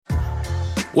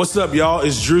What's up, y'all?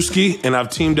 It's Drewski, and I've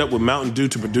teamed up with Mountain Dew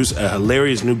to produce a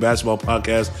hilarious new basketball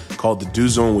podcast called The Dew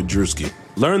Zone with Drewski.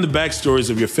 Learn the backstories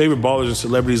of your favorite ballers and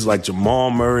celebrities like Jamal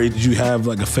Murray. Did you have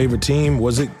like a favorite team?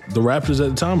 Was it the Raptors at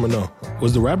the time or no?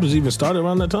 Was the Raptors even started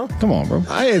around that time? Come on, bro.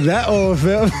 I ain't that old,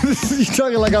 fam. You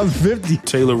talking like I'm 50.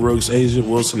 Taylor Rooks, Asia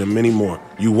Wilson, and many more.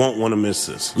 You won't want to miss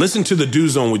this. Listen to The Dew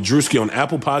Zone with Drewski on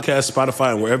Apple Podcasts,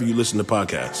 Spotify, and wherever you listen to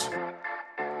podcasts.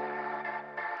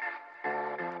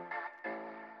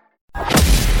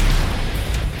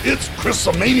 It's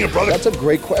Chris-a-mania, brother. That's a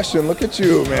great question. Look at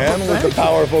you, man, with the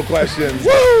powerful questions.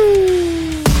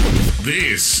 Woo!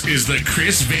 This is the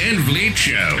Chris Van Vliet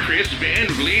Show. Chris Van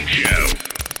Vliet Show.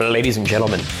 Ladies and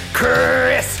gentlemen,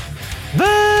 Chris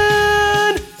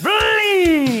Van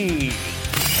Vliet.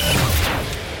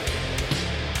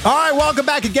 All right, welcome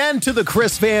back again to the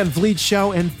Chris Van Vliet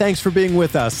Show, and thanks for being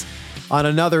with us on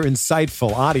another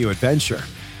insightful audio adventure.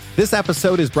 This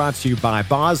episode is brought to you by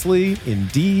Bosley,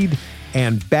 Indeed,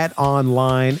 and Bet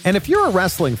Online. And if you're a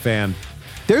wrestling fan,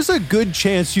 there's a good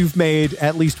chance you've made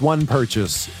at least one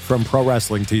purchase from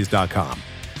ProWrestlingTees.com.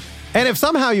 And if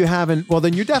somehow you haven't, well,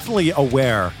 then you're definitely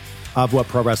aware of what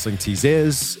Pro Wrestling Tees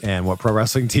is and what Pro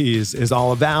Wrestling Tees is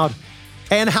all about,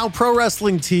 and how Pro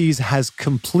Wrestling Tees has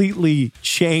completely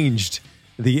changed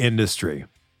the industry.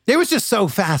 It was just so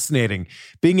fascinating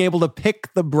being able to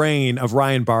pick the brain of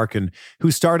Ryan Barkan,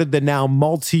 who started the now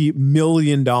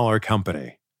multi-million-dollar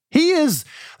company. He is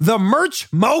the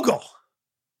merch mogul.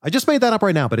 I just made that up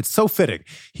right now, but it's so fitting.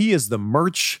 He is the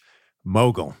merch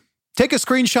mogul. Take a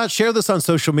screenshot, share this on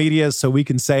social media so we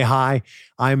can say hi.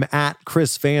 I'm at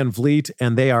Chris Van Vliet,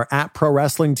 and they are at Pro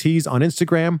Wrestling Tees on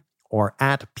Instagram or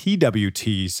at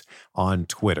PWTees on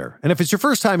Twitter. And if it's your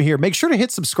first time here, make sure to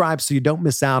hit subscribe so you don't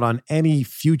miss out on any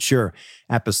future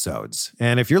episodes.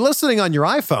 And if you're listening on your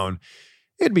iPhone,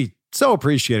 it'd be so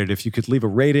appreciated if you could leave a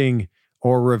rating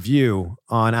or review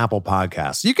on Apple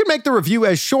Podcasts. You can make the review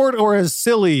as short or as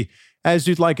silly as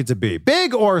you'd like it to be.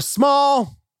 Big or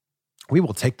small, we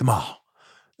will take them all.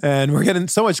 And we're getting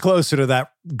so much closer to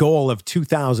that goal of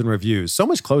 2,000 reviews, so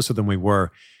much closer than we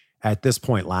were at this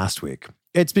point last week.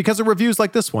 It's because of reviews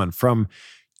like this one from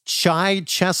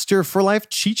Chichester for Life.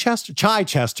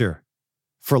 Chichester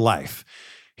for Life.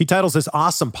 He titles this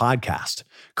awesome podcast.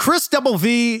 Chris Double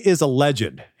V is a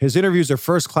legend. His interviews are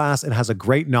first class and has a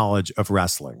great knowledge of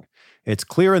wrestling. It's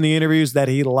clear in the interviews that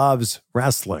he loves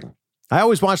wrestling. I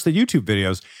always watch the YouTube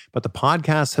videos, but the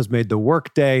podcast has made the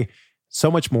workday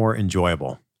so much more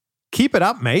enjoyable. Keep it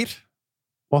up, mate.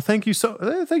 Well, thank you so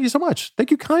much. Thank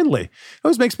you kindly. It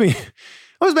always makes me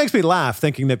laugh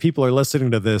thinking that people are listening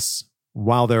to this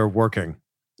while they're working.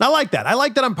 I like that. I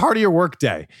like that I'm part of your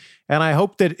workday. And I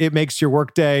hope that it makes your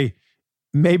workday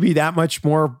maybe that much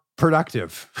more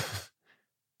productive.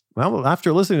 Well,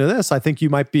 after listening to this, I think you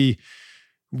might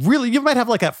have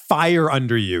like a fire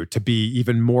under you to be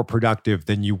even more productive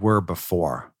than you were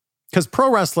before. Because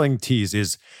Pro Wrestling Tees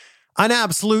is an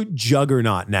absolute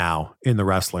juggernaut now in the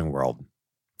wrestling world.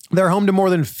 They're home to more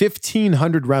than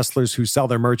 1,500 wrestlers who sell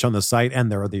their merch on the site, and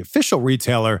they're the official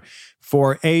retailer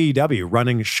for AEW,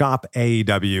 running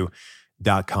shopaew.com.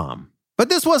 But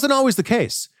this wasn't always the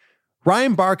case.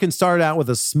 Ryan Barkan started out with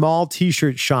a small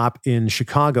t-shirt shop in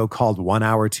Chicago called 1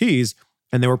 Hour Tees,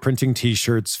 and they were printing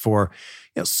t-shirts for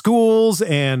schools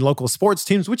and local sports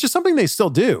teams, which is something they still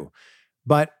do.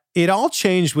 But it all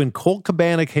changed when Colt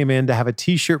Cabana came in to have a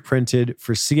t-shirt printed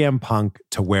for CM Punk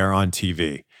to wear on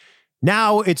TV.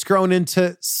 Now it's grown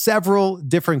into several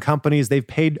different companies. They've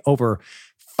paid over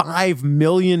 $5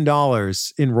 million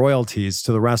in royalties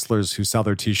to the wrestlers who sell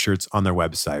their t-shirts on their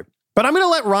website. But I'm going to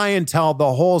let Ryan tell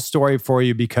the whole story for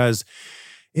you because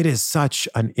it is such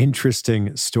an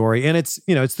interesting story. And it's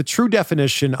the true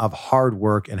definition of hard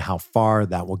work and how far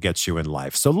that will get you in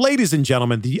life. So ladies and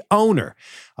gentlemen, the owner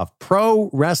of Pro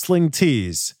Wrestling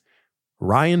Tees,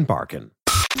 Ryan Barkan.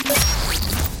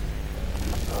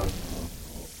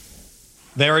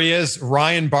 There he is,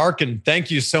 Ryan Barkan.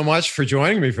 Thank you so much for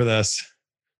joining me for this.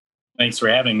 Thanks for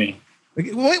having me.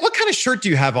 What kind of shirt do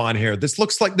you have on here? This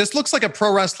looks like a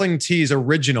Pro Wrestling Tees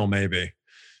original, maybe.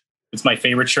 It's my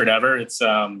favorite shirt ever. It's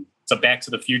a Back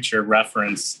to the Future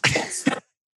reference.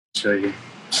 Show you.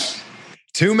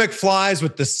 Two McFlys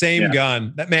with the same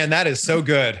gun. That is so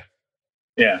good.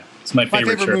 Yeah, it's my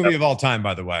favorite shirt movie ever. of all time,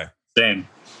 by the way. Same.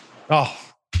 Oh,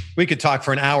 we could talk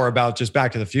for an hour about just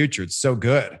Back to the Future. It's so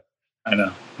good. I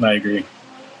know. I agree.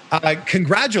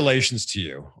 Congratulations to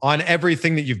you on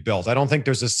everything that you've built. I don't think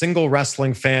there's a single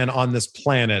wrestling fan on this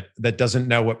planet that doesn't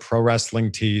know what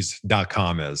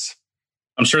ProWrestlingTees.com is.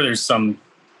 I'm sure there's some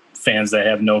fans that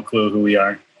have no clue who we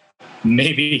are.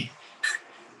 Maybe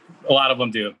a lot of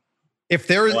them do. If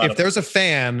there's a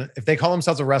fan, if they call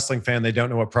themselves a wrestling fan, they don't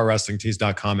know what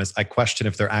ProWrestlingTees.com is. I question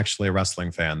if they're actually a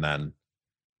wrestling fan then.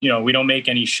 We don't make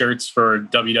any shirts for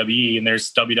WWE, and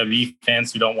there's WWE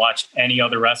fans who don't watch any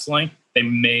other wrestling. They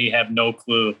may have no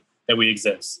clue that we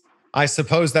exist. I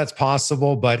suppose that's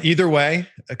possible, but either way,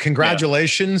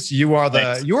 congratulations.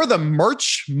 Yeah. You are the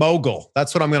merch mogul.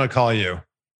 That's what I'm going to call you.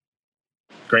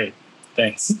 Great.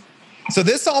 Thanks. So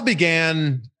this all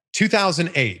began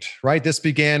 2008, right? This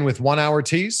began with 1 Hour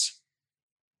Tees?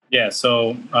 Yeah.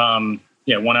 So, 1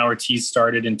 Hour Tees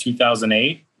started in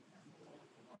 2008.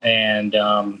 And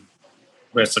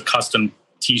it's a custom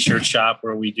t-shirt shop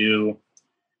where we do,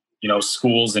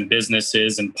 schools and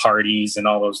businesses and parties and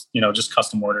all those, just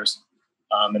custom orders.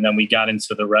 And then we got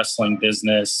into the wrestling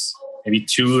business maybe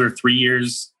 2 or 3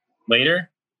 years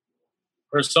later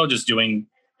or so, just doing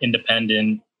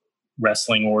independent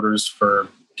wrestling orders for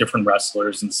different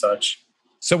wrestlers and such.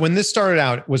 So when this started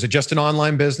out, was it just an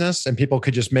online business and people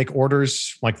could just make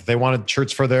orders? Like if they wanted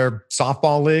shirts for their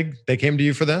softball league, they came to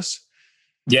you for this?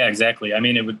 Yeah, exactly. I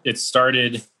mean, it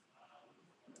started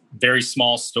very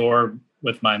small store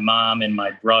with my mom and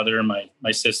my brother,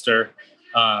 my sister.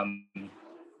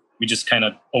 We just kind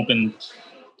of opened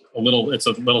it's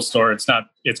a little store.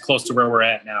 It's close to where we're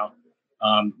at now.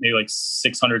 Maybe like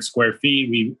 600 square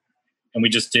feet. We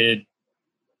just did,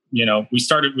 I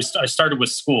started with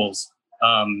schools.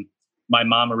 My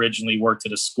mom originally worked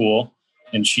at a school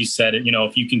and she said,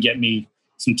 if you can get me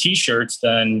some t-shirts,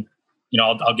 then,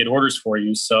 I'll get orders for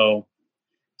you. So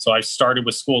I started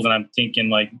with schools and I'm thinking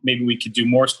like, maybe we could do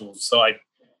more schools. So I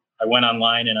went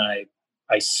online and I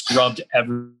scrubbed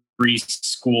every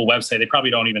school website. They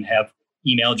probably don't even have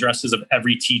email addresses of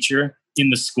every teacher in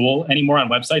the school anymore on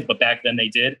websites, but back then they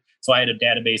did. So I had a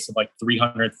database of like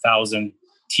 300,000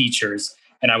 teachers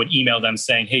and I would email them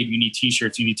saying, hey, do you need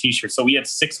t-shirts? You need t-shirts. So we had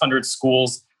 600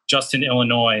 schools just in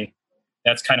Illinois.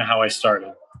 That's kind of how I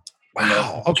started.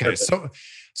 Wow. Okay. So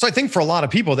I think for a lot of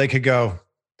people, they could go,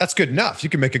 that's good enough. You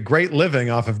can make a great living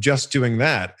off of just doing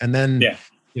that. And then,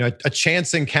 a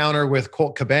chance encounter with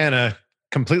Colt Cabana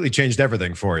completely changed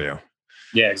everything for you.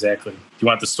 Yeah, exactly. Do you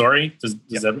want the story?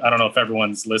 I don't know if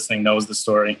everyone's listening knows the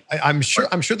story. I'm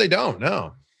sure they don't.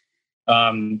 No.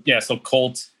 So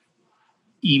Colt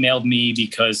emailed me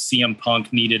because CM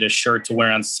Punk needed a shirt to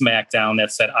wear on SmackDown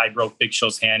that said, I broke Big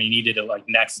Show's hand. He needed it like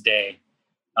next day.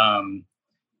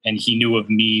 And he knew of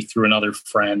me through another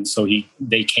friend. So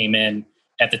they came in.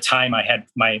 At the time I had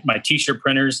my t-shirt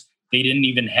printers. They didn't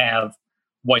even have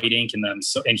white ink in them.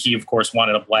 So, and he of course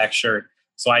wanted a black shirt.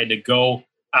 So I had to go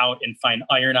out and find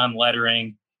iron-on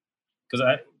lettering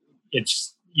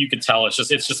because you could tell it's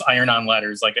just iron-on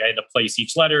letters. Like I had to place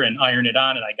each letter and iron it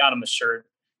on, and I got him a shirt,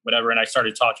 whatever. And I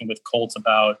started talking with Colt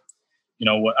about,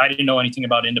 what I didn't know anything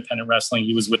about independent wrestling.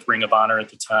 He was with Ring of Honor at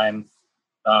the time.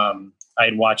 I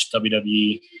had watched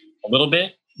WWE a little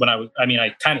bit when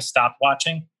I kind of stopped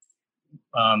watching.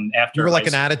 After you were like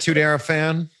an Attitude Era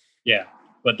fan? Yeah.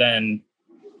 But then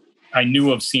I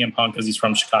knew of CM Punk because he's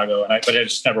from Chicago, but I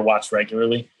just never watched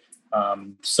regularly.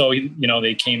 So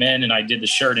they came in and I did the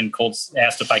shirt, and Colt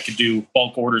asked if I could do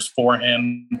bulk orders for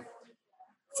him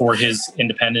for his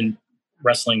independent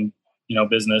wrestling,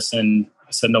 business. And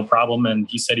I said, no problem. And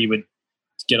he said he would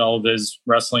get all of his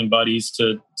wrestling buddies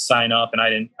to sign up. And I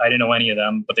didn't know any of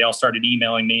them, but they all started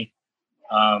emailing me.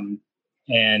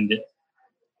 And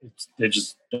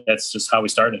that's just how we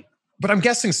started. But I'm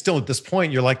guessing still at this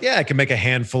point, you're like, yeah, I can make a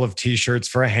handful of t-shirts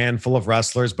for a handful of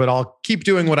wrestlers, but I'll keep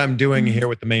doing what I'm doing here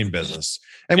with the main business.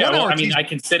 And I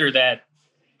consider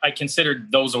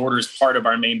those orders part of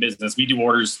our main business. We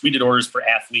did orders for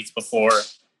athletes before,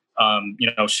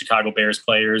 Chicago Bears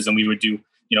players, and we would do,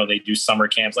 they do summer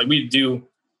camps. Like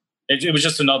it was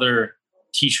just another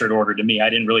t-shirt order to me.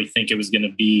 I didn't really think I was going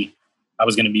to be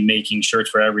making shirts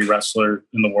for every wrestler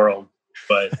in the world,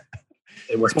 but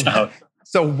it worked out.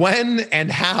 So when and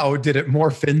how did it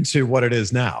morph into what it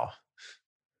is now?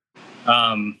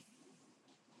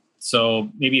 So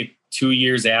maybe 2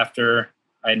 years after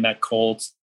I had met Colt,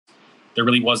 there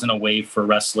really wasn't a way for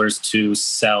wrestlers to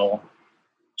sell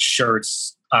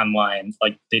shirts online.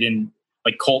 Like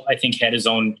Colt, I think, had his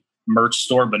own merch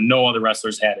store, but no other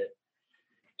wrestlers had it.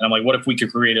 And I'm like, what if we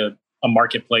could create a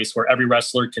marketplace where every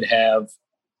wrestler could have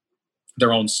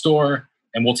their own store,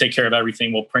 and we'll take care of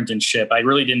everything. We'll print and ship. I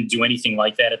really didn't do anything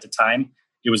like that at the time.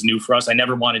 It was new for us. I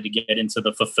never wanted to get into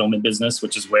the fulfillment business,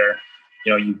 which is where,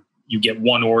 you get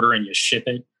one order and you ship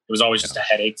it. It was always just a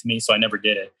headache to me. So I never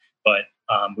did it, but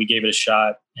we gave it a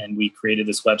shot and we created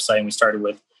this website, and we started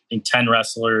with, I think, 10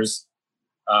 wrestlers.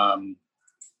 And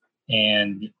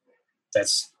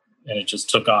it just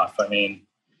took off. I mean,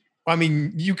 I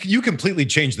mean, you completely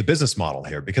changed the business model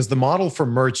here, because the model for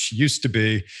merch used to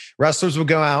be wrestlers would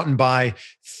go out and buy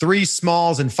 3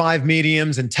 smalls and 5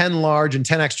 mediums and 10 large and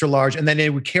 10 extra large. And then they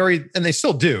would carry, and they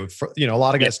still do, a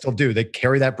lot of guys still do. They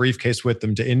carry that briefcase with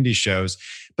them to indie shows,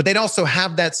 but they'd also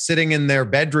have that sitting in their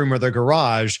bedroom or their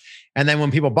garage. And then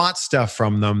when people bought stuff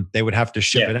from them, they would have to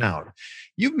ship it out.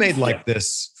 You've made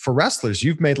this for wrestlers.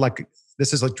 You've made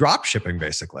this is like drop shipping,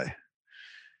 basically.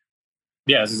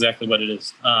 Yeah, that's exactly what it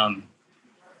is. I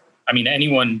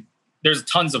mean, there's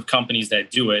tons of companies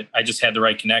that do it. I just had the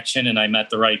right connection and I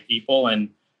met the right people, and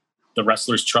the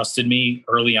wrestlers trusted me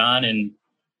early on, and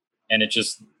it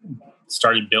just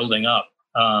started building up.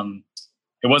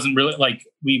 It wasn't really like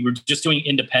we were just doing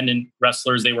independent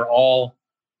wrestlers. They were all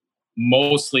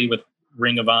mostly with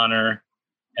Ring of Honor,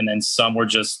 and then some were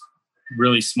just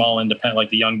really small independent,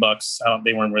 like the Young Bucks.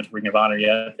 They weren't with Ring of Honor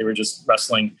yet. They were just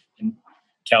wrestling in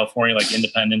California, like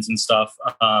independents and stuff.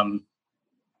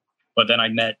 But then I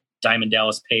met Diamond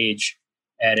Dallas Page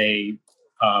at a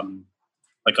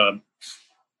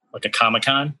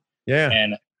Comic-Con. Yeah.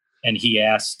 And he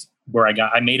asked where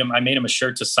I made him a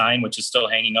shirt to sign, which is still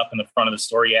hanging up in the front of the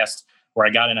store. He asked where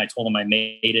I got it, and I told him I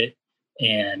made it,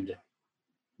 and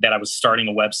that I was starting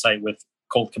a website with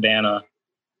Colt Cabana,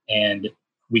 and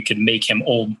we could make him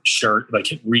old shirt,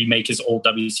 like remake his old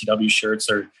WCW shirts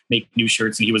or make new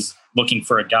shirts. And he was looking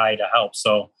for a guy to help.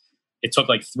 So it took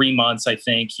like 3 months, I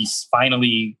think. He's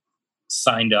finally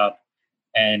signed up.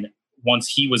 And once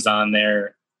he was on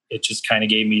there, it just kind of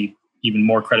gave me even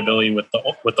more credibility with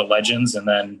the legends. And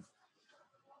then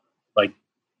like,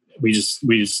 we just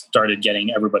started getting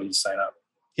everybody to sign up.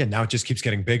 Yeah. Now it just keeps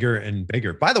getting bigger and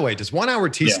bigger. By the way, does 1 Hour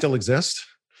Tees still exist?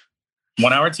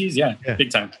 1 Hour Tees? Yeah.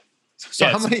 Big time. So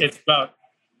how many?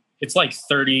 It's like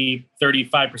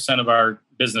 35% of our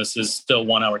business is still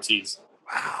 1 Hour Tees.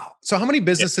 Wow. So how many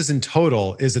businesses in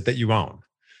total is it that you own?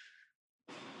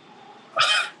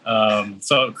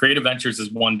 So Creative Ventures is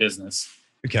one business.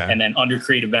 Okay. And then under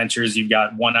Creative Ventures, you've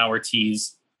got 1 Hour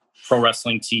Tees, Pro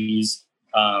Wrestling Tees,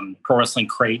 Pro Wrestling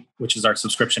Crate, which is our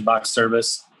subscription box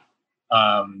service.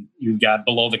 You've got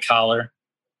Below the Collar.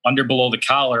 Under Below the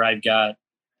Collar, I've got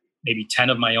maybe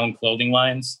 10 of my own clothing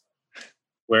lines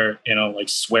where, like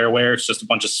swearwear, it's just a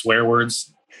bunch of swear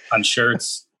words on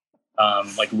shirts.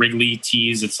 Like Wrigley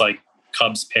tees, it's like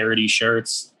Cubs parody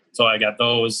shirts. So I got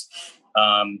those.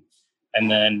 And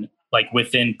then like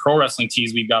within Pro Wrestling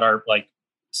Tees, we've got our like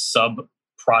sub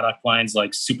product lines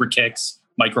like Super Kicks,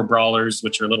 Micro Brawlers,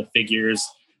 which are little figures,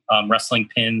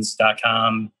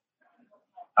 wrestlingpins.com.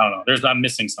 I don't know. I'm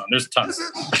missing some. There's tons.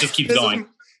 It just keeps going.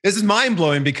 This is mind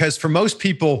blowing, because for most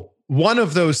people, one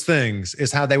of those things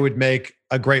is how they would make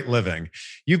a great living.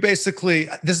 You basically,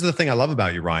 this is the thing I love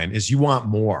about you, Ryan, is you want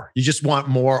more. You just want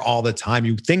more all the time.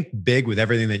 You think big with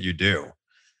everything that you do.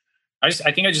 I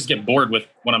think I just get bored with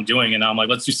what I'm doing, and now I'm like,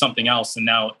 let's do something else. And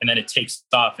then it takes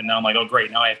off, and now I'm like, oh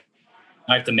great, now I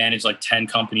have to manage like 10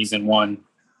 companies in one.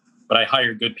 But I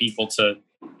hire good people to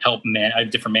help I have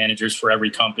different managers for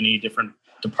every company, different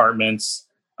departments.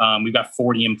 We've got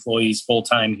 40 employees full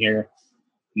time here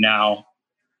now.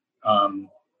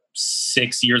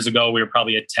 6 years ago, we were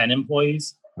probably at 10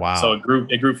 employees. Wow. So it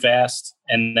grew fast.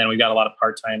 And then we got a lot of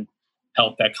part-time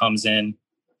help that comes in.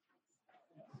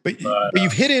 But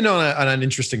you've hit in on an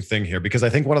interesting thing here, because I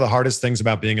think one of the hardest things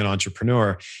about being an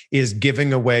entrepreneur is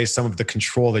giving away some of the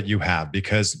control that you have,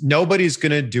 because nobody's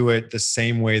going to do it the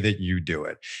same way that you do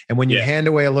it. And when you hand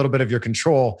away a little bit of your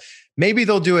control, maybe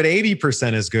they'll do it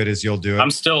 80% as good as you'll do it. I'm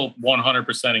still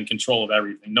 100% in control of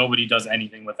everything. Nobody does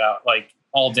anything without, like,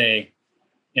 all day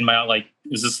in my, like,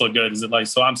 does this look good? Is it like,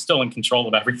 so I'm still in control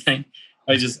of everything.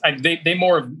 They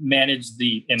more manage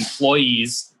the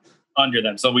employees under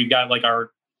them. So we've got like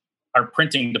our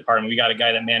printing department, we got a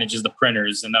guy that manages the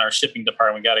printers, and then our shipping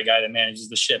department, we got a guy that manages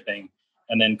the shipping,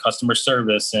 and then customer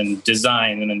service and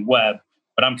design and then web.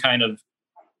 But I'm kind of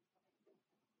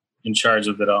in charge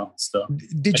of it all still.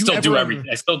 I still do everything.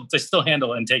 I still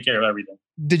handle and take care of everything.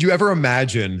 Did you ever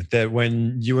imagine that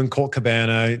when you and Colt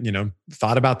Cabana,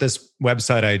 thought about this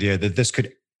website idea, that this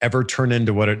could ever turn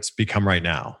into what it's become right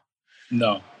now?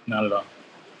 No, not at all.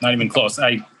 Not even close.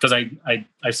 Because I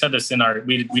said this in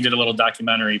we did a little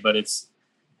documentary, but it's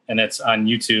on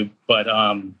YouTube. But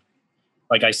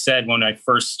like I said, when I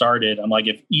first started, I'm like,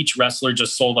 if each wrestler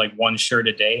just sold like one shirt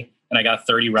a day, and I got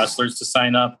 30 wrestlers to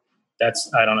sign up,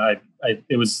 it's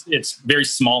very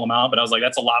small amount, but I was like,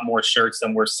 that's a lot more shirts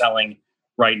than we're selling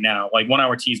right now. Like 1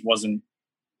 Hour Tees wasn't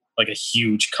like a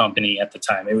huge company at the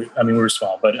time. We were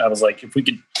small, but I was like, if we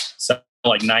could sell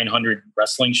like 900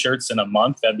 wrestling shirts in a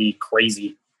month, that'd be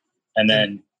crazy. And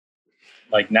then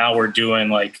like now we're doing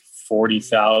like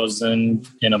 40,000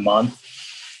 in a month.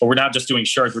 But we're not just doing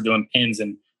shirts; we're doing pins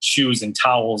and shoes and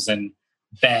towels and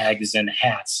bags and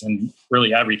hats and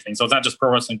really everything. So it's not just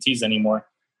pro wrestling tees anymore.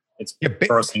 It's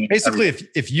pro wrestling. Basically,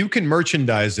 if you can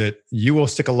merchandise it, you will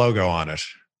stick a logo on it.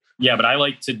 Yeah, but I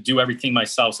like to do everything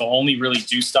myself. So I'll only really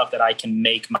do stuff that I can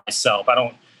make myself.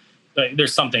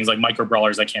 There's some things like micro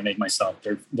brawlers I can't make myself.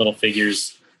 They're little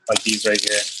figures like these right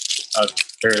here.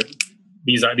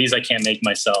 These I can't make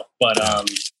myself. But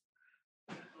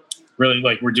really,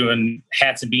 like, we're doing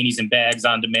hats and beanies and bags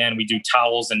on demand. We do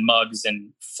towels and mugs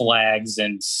and flags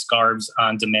and scarves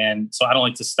on demand. So I don't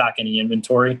like to stock any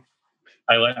inventory.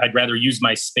 I'd rather use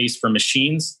my space for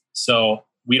machines. So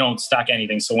we don't stock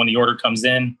anything. So when the order comes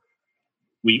in,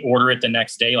 we order it the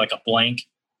next day, like a blank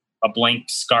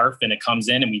scarf, and it comes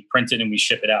in and we print it and we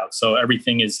ship it out. So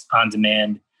everything is on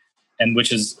demand, and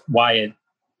which is why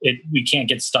we can't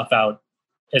get stuff out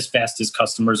as fast as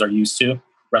customers are used to.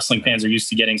 Wrestling fans are used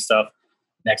to getting stuff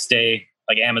next day,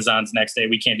 like Amazon's next day.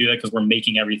 We can't do that because we're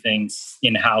making everything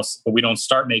in-house, but we don't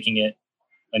start making it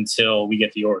until we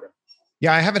get the order.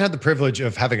 Yeah, I haven't had the privilege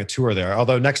of having a tour there.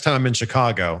 Although next time I'm in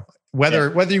Chicago, whether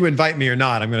you invite me or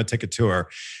not, I'm going to take a tour.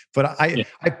 But I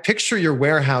picture your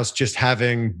warehouse just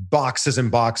having boxes and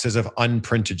boxes of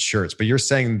unprinted shirts. But you're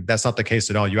saying that's not the case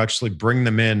at all. You actually bring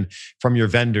them in from your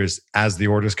vendors as the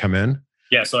orders come in?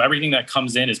 Yeah, so everything that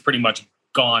comes in is pretty much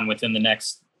gone within the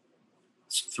next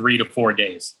 3 to 4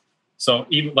 days. So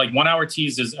even like 1 hour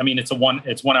tees it's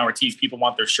 1 hour tees. People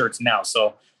want their shirts now.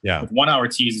 So with 1 hour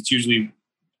tees, it's usually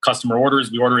customer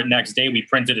orders. We order it next day. We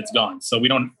print it. It's gone. So we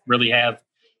don't really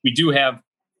we do have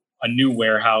a new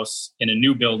warehouse in a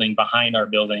new building behind our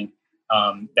building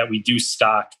that we do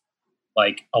stock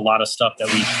like a lot of stuff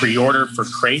that we pre-order for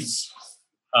crates.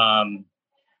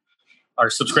 Our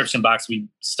subscription box, we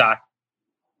stock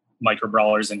micro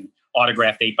brawlers and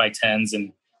autographed 8x10s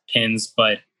and pins,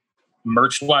 but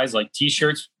merch wise, like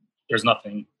t-shirts, there's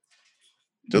nothing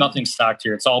stocked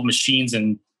here. It's all machines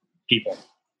and people.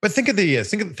 But think of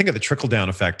the trickle down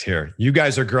effect here. You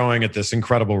guys are growing at this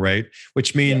incredible rate,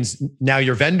 which means now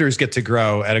your vendors get to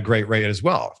grow at a great rate as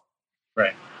well.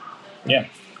 Right. Yeah.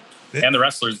 And the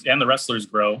wrestlers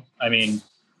grow. I mean,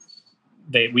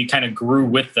 we kind of grew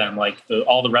with them. Like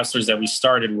all the wrestlers that we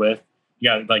started with, you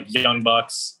got like Young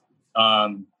Bucks,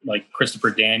 like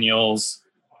Christopher Daniels,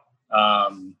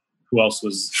 who else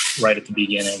was right at the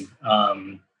beginning?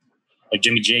 Like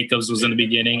Jimmy Jacobs was in the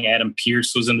beginning. Adam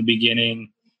Pearce was in the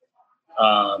beginning.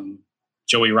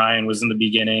 Joey Ryan was in the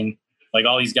beginning. Like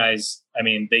all these guys, I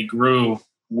mean, we grew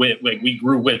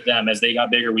with them. As they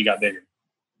got bigger, we got bigger.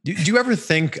 Do you ever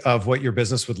think of what your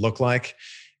business would look like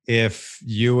if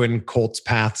you and Colt's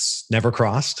paths never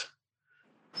crossed?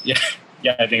 Yeah,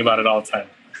 I think about it all the time.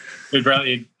 It'd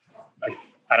probably,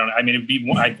 I don't know. I mean, it'd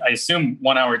be, I assume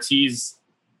 1 hour tees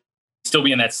still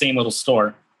be in that same little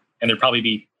store, and there'd probably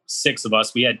be 6 of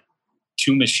us. We had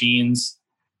 2 machines,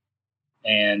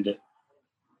 and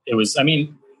it was, I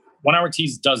mean, 1 hour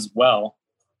tees does well.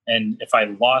 And if I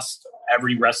lost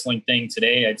every wrestling thing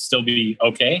today, I'd still be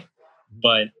okay.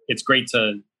 But it's great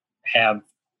to have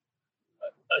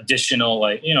additional,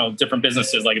 like, you know, different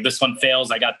businesses. Like if this one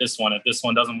fails, I got this one. If this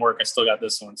one doesn't work, I still got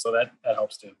this one. So that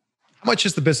helps too. How much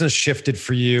has the business shifted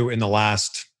for you in the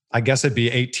last, I guess it'd be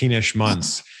 18-ish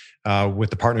months with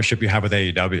the partnership you have with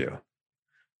AEW?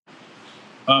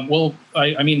 Well,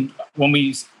 I mean, when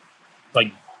we,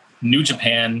 like, New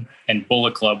Japan and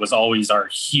Bullet Club was always our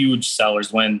huge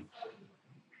sellers. When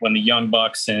the Young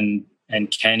Bucks and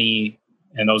Kenny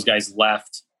and those guys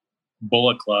left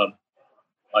Bullet Club,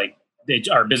 like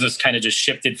our business kind of just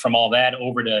shifted from all that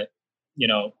over to, you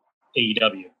know,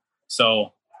 AEW.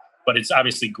 So, but it's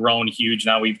obviously grown huge.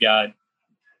 Now we've got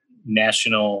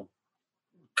national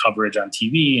coverage on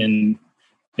TV, and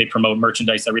they promote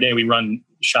merchandise every day. We run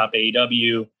Shop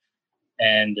AEW.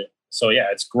 And so, yeah,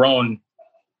 it's grown.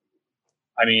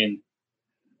 I mean,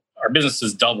 our business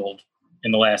has doubled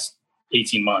in the last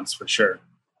 18 months for sure.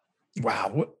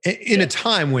 Wow. In a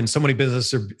time when so many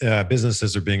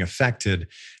businesses are being affected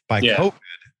by COVID,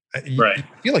 I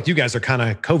feel like you guys are kind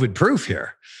of COVID proof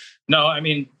here. No, I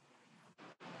mean,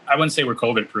 I wouldn't say we're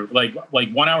COVID proof. Like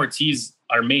 1 hour tees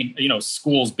are made, you know,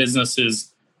 schools,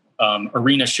 businesses,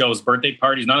 arena shows, birthday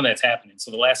parties, none of that's happening.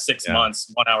 So the last 6 months,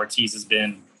 1 hour tees has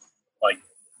been like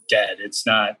dead. It's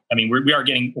not, I mean, we are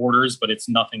getting orders, but it's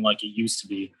nothing like it used to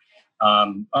be.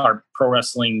 Our pro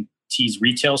wrestling tees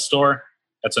retail store,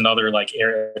 that's another like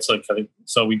area. It's like,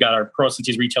 so we've got our pro wrestling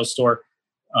tees retail store.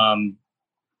 And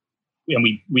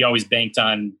we always banked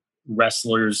on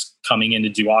wrestlers coming in to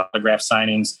do autograph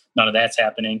signings. None of that's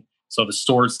happening. So the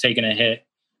store's taking a hit.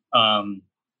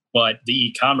 But the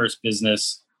e-commerce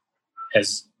business,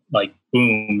 has like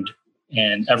boomed,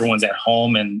 and everyone's at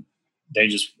home, and they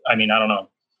just, I don't know,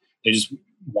 they just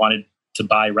wanted to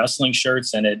buy wrestling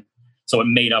shirts, and so it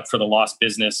made up for the lost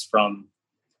business from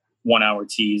 1 hour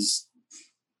tees.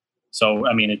 So,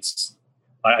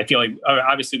 I feel like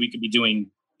obviously we could be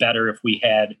doing better if we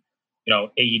had,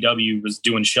 AEW was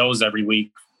doing shows every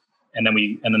week, and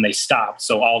then they stopped.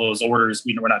 So all those orders,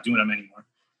 we're not doing them anymore.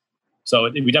 So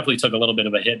we definitely took a little bit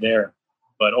of a hit there,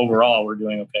 but overall we're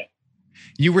doing okay.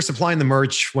 You were supplying the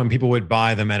merch when people would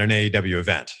buy them at an AEW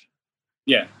event.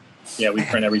 Yeah. We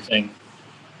print everything.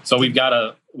 So we've got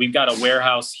a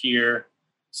warehouse here.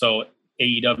 So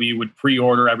AEW would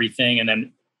pre-order everything, and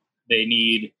then they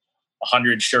need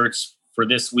 100 shirts for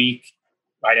this week.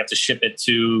 I'd have to ship it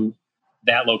to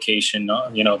that location,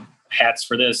 hats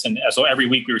for this. And so every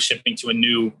week we were shipping to a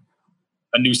new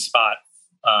spot,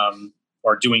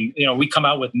 or doing, we come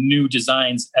out with new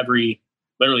designs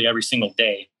literally every single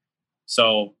day.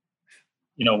 So,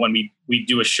 when we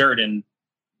do a shirt and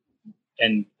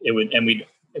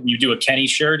we'd do a Kenny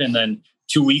shirt, and then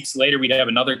 2 weeks later we'd have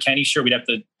another Kenny shirt. We'd have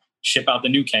to ship out the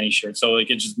new Kenny shirt. So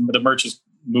the merch is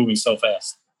moving so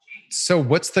fast. So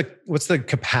what's the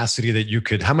capacity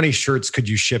that how many shirts could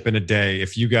you ship in a day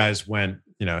if you guys went,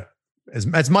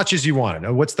 as much as you wanted?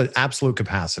 What's the absolute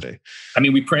capacity?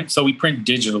 We print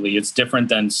digitally. It's different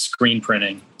than screen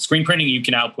printing. Screen printing, you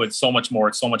can output so much more.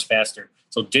 It's so much faster.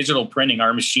 So digital printing,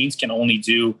 our machines can only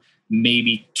do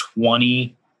maybe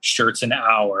 20 shirts an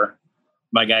hour.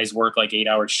 My guys work like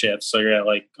 8-hour shifts. So you're at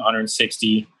like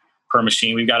 160 per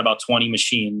machine. We've got about 20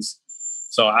 machines.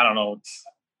 So I don't know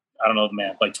the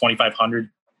math, like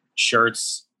 2,500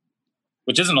 shirts,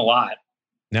 which isn't a lot.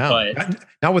 No, but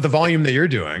not with the volume that you're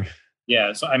doing.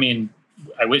 Yeah. So,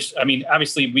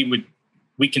 obviously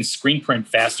we can screen print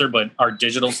faster, but our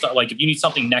digital stuff, like if you need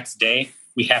something next day,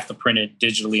 we have to print it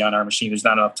digitally on our machine. There's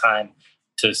not enough time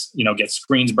to, get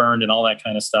screens burned and all that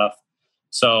kind of stuff.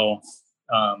 So,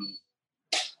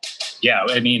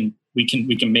 we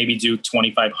can maybe do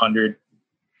 2,500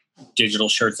 digital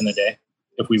shirts in a day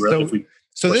if we really,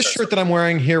 So this shirt that I'm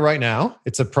wearing here right now,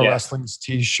 it's a pro wrestling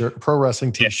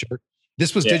t-shirt.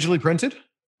 This was digitally printed?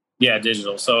 Yeah,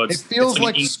 digital. So it feels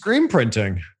like screen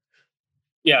printing.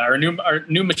 Yeah, our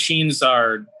new machines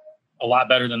are a lot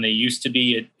better than they used to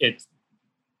be. It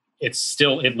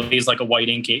lays like a white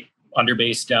ink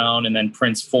underbase down and then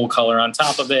prints full color on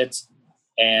top of it.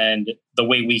 And the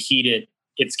way we heat it,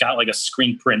 it's got like a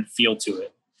screen print feel to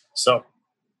it. So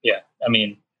yeah,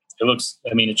 it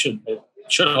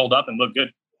should hold up and look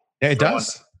good. Yeah, it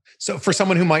does. So for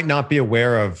someone who might not be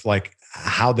aware of like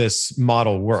how this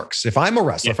model works, if I'm a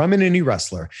wrestler, if I'm an indie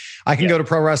wrestler, I can go to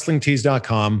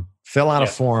prowrestlingtees.com, fill out a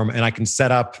form, and I can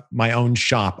set up my own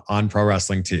shop on Pro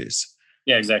Wrestling Tees.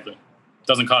 Yeah, exactly.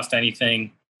 Doesn't cost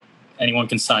anything. Anyone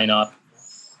can sign up.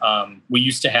 We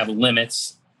used to have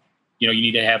limits. You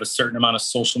need to have a certain amount of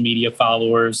social media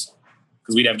followers,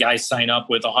 because we'd have guys sign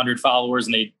up with 100 followers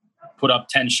and they'd put up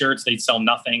 10 shirts, they'd sell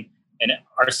nothing. And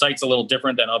our site's a little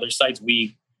different than other sites.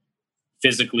 We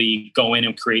physically go in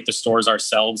and create the stores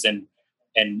ourselves and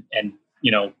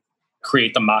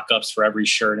create the mock-ups for every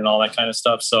shirt and all that kind of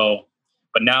stuff. So,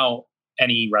 but now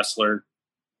any wrestler,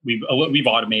 we've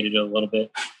automated it a little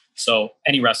bit. So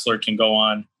any wrestler can go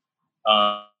on,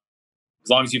 as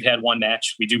long as you've had one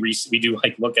match. We do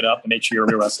like look it up and make sure you're a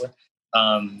real wrestler.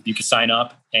 You can sign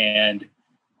up and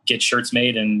get shirts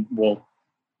made, and we'll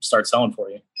start selling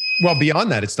for you. Well,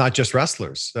 beyond that, it's not just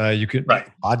wrestlers. You could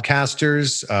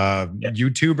podcasters,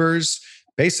 YouTubers,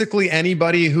 basically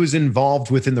anybody who's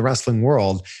involved within the wrestling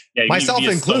world, myself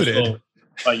included.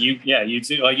 You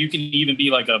too. You can even be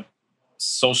like a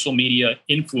social media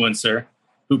influencer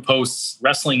who posts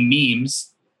wrestling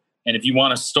memes. And if you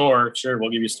want a store, sure,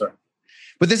 we'll give you a store.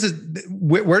 But this is,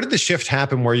 where did the shift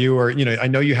happen where you were, I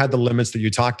know you had the limits that you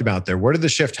talked about there. Where did the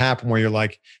shift happen where you're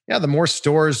like, yeah, the more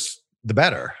stores, the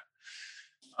better?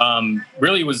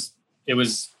 Really it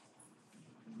was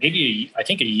maybe I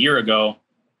think a year ago.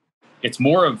 It's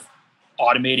more of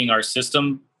automating our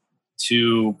system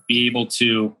to be able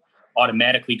to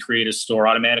automatically create a store,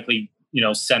 automatically,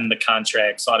 send the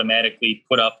contracts, automatically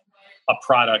put up a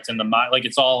product, and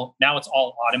it's all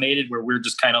automated, where we're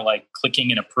just kind of like clicking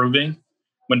and approving.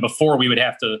 When before we would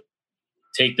have to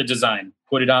take the design,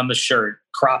 put it on the shirt,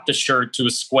 crop the shirt to a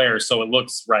square so it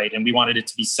looks right, and we wanted it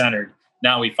to be centered.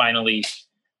 Now we finally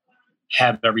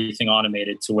have everything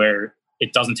automated to where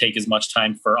it doesn't take as much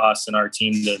time for us and our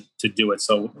team to do it.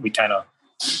 So we kind of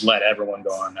let everyone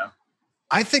go on now.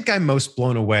 I think I'm most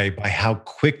blown away by how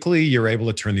quickly you're able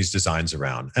to turn these designs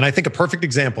around. And I think a perfect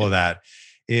example of that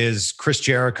is Chris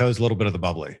Jericho's Little Bit of the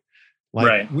Bubbly. Like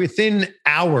Right. within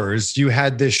hours, you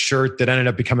had this shirt that ended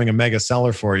up becoming a mega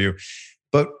seller for you.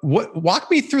 But walk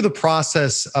me through the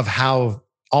process of how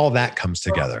all that comes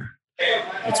together.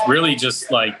 It's really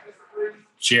just like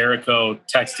Jericho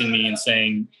texting me and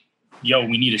saying, yo,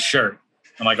 we need a shirt.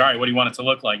 I'm like, all right, what do you want it to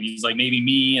look like? He's like, maybe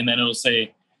me. And then it'll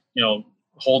say,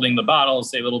 holding the bottle,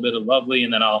 say a little bit of lovely.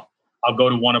 And then I'll go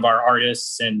to one of our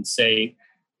artists and say,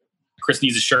 Chris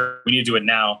needs a shirt. We need to do it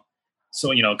now.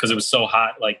 So, because it was so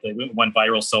hot, like it went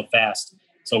viral so fast.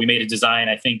 So we made a design.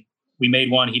 I think we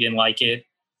made one. He didn't like it.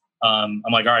 I'm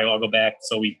like, all right, well, I'll go back.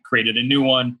 So we created a new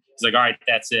one. He's like, all right,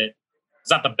 that's it. It's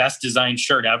not the best designed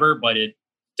shirt ever, but it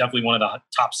definitely one of the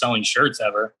top selling shirts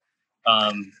ever.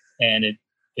 And it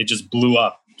just blew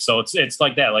up. So it's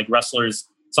like that. Like wrestlers,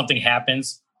 something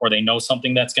happens or they know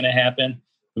something that's going to happen.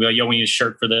 We go, yo, we need a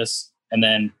shirt for this. And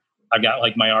then I've got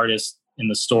like my artist in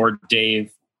the store,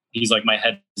 Dave. He's like my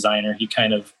head designer. He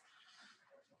can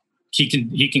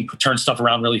turn stuff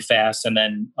around really fast. And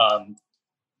then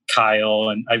Kyle,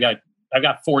 and I've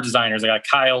got 4 designers. I got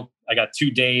Kyle, I got 2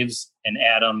 Daves and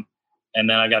Adam, and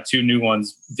then I got 2 new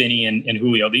ones, Vinny and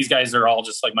Julio. These guys are all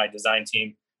just like my design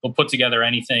team. They'll put together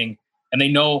anything, and they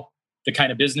know the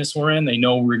kind of business we're in. They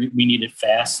know we need it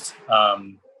fast.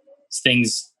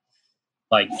 Things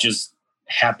like just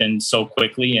happen so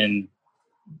quickly, and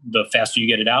the faster you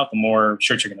get it out, the more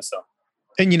shirts you're going to sell.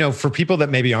 And, for people that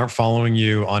maybe aren't following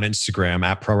you on Instagram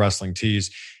at Pro Wrestling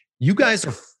Tees, you guys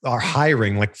are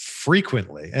hiring like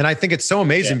frequently. And I think it's so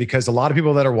amazing because a lot of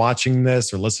people that are watching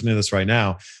this or listening to this right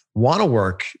now want to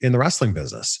work in the wrestling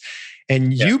business.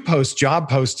 And you post job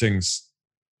postings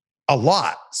a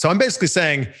lot. So I'm basically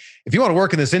saying, if you want to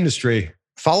work in this industry,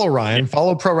 follow Ryan,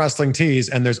 follow Pro Wrestling Tees,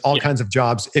 and there's all kinds of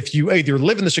jobs if you either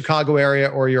live in the Chicago area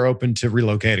or you're open to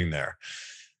relocating there.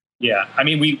 Yeah. I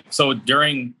mean, so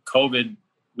during COVID,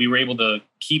 we were able to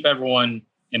keep everyone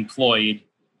employed.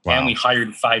 Wow. And we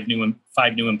hired 5 new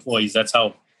employees. That's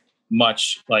how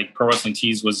much like Pro Wrestling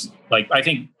Tees was like. I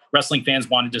think wrestling fans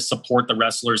wanted to support the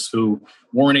wrestlers who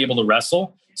weren't able to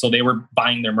wrestle, so they were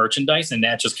buying their merchandise, and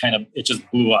that just it just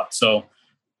blew up. So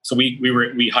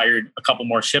we hired a couple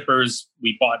more shippers.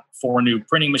 We bought 4 new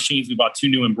printing machines. We bought 2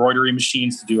 new embroidery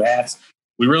machines to do hats.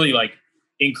 We really like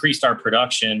increased our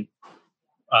production.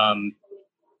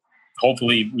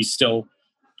 Hopefully, we still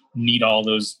need all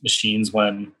those machines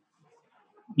when.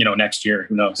 Next year,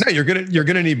 who knows? No, you're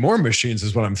gonna need more machines,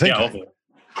 is what I'm thinking. Yeah, hopefully.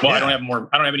 Well, I don't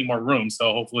have any more room,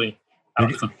 so hopefully,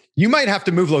 you might have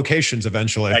to move locations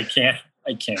eventually. I can't.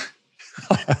 I can't.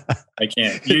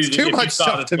 It's too much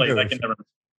stuff to move. I can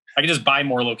just buy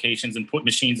more locations and put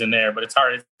machines in there, but it's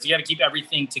hard. You got to keep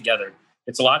everything together.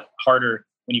 It's a lot harder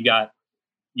when you got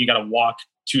to walk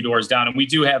 2 doors down. And I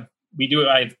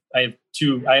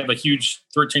have a huge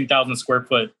 13,000 square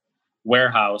foot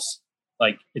warehouse.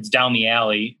 Like it's down the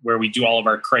alley where we do all of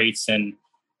our crates and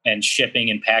shipping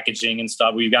and packaging and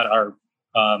stuff. We've got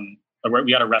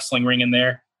we got a wrestling ring in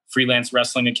there, Freelance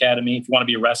Wrestling Academy. If you want to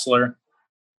be a wrestler,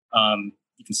 you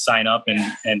can sign up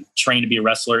and train to be a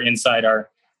wrestler inside our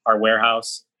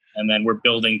warehouse. And then we're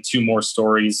building 2 more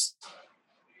stories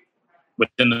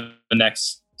within the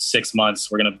next 6 months.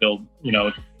 We're going to build, we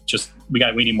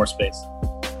need more space.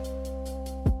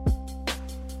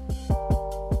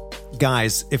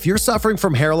 Guys, if you're suffering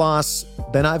from hair loss,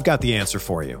 then I've got the answer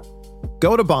for you.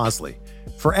 Go to Bosley.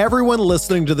 For everyone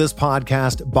listening to this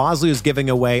podcast, Bosley is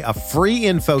giving away a free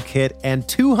info kit and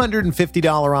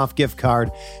 $250 off gift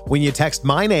card when you text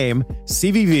my name,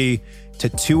 CVV, to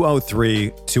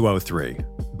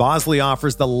 203-203. Bosley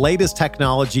offers the latest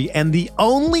technology and the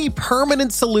only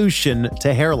permanent solution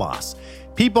to hair loss.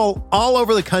 People all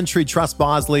over the country trust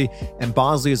Bosley, and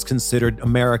Bosley is considered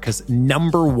America's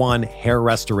 #1 hair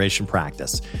restoration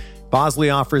practice. Bosley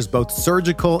offers both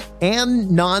surgical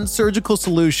and non-surgical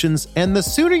solutions, and the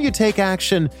sooner you take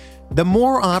action, the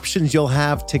more options you'll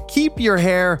have to keep your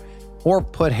hair or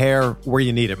put hair where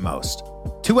you need it most.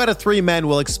 2 out of 3 men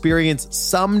will experience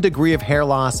some degree of hair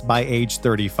loss by age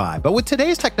 35. But with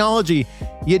today's technology,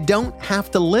 you don't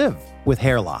have to live with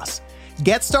hair loss.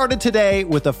 Get started today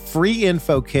with a free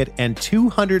info kit and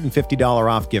 $250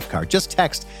 off gift card. Just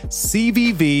text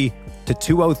CVV to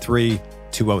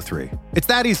 203-203. It's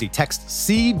that easy. Text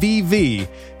CVV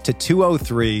to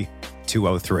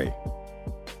 203-203.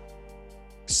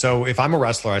 So if I'm a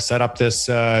wrestler, I set up this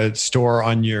store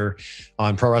on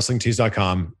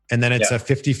ProWrestlingTees.com, and then it's a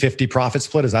 50-50 profit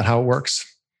split. Is that how it works?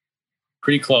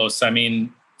 Pretty close. I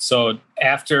mean, so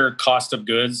after cost of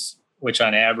goods, which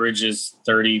on average is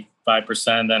 35%,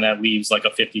 then that leaves like a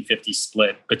 50-50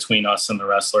 split between us and the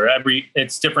wrestler.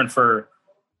 It's different for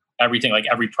everything. Like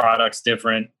every product's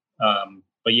different.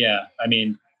 But yeah, I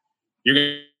mean, you're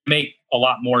going make a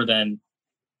lot more than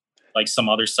like some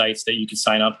other sites that you can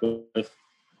sign up with.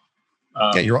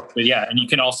 But yeah, and we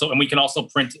can also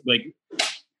print, like,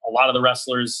 a lot of the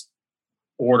wrestlers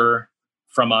order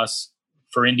from us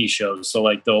for indie shows. So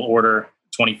like they'll order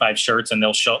 25 shirts and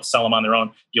they'll sell them on their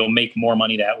own. You'll make more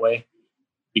money that way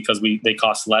because they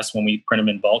cost less when we print them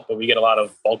in bulk, but we get a lot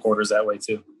of bulk orders that way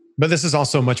too. But this is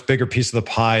also a much bigger piece of the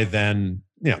pie than,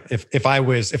 you know, if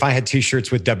I had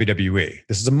t-shirts with WWE,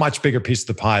 this is a much bigger piece of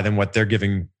the pie than what they're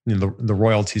giving, you know, the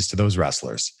royalties to those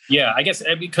wrestlers. Yeah, I guess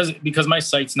because my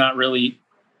site's not really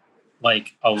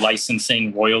like a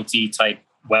licensing royalty type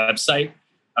website.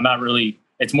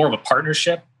 It's more of a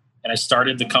partnership. And I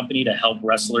started the company to help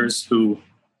wrestlers who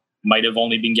might have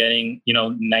only been getting,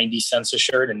 90 cents a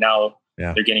shirt. And now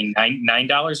they're getting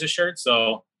 $9 a shirt.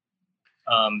 So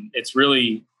it's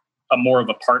really more of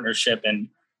a partnership, and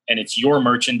it's your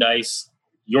merchandise.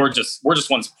 We're just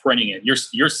ones printing it.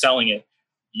 You're selling it.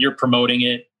 You're promoting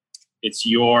it. It's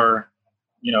your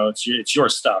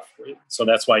stuff. So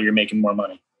that's why you're making more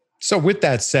money. So with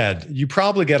that said, you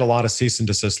probably get a lot of cease and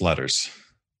desist letters.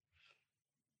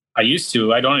 I used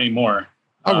to. I don't anymore.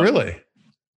 Oh, really?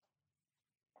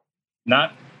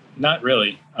 Not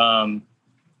really.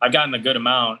 I've gotten a good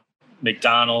amount.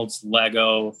 McDonald's,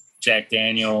 Lego, Jack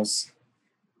Daniels,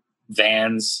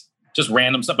 Vans, just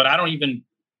random stuff. But I don't even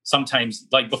sometimes,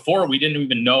 like before, we didn't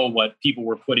even know what people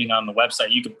were putting on the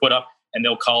website. You could put up and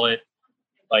they'll call it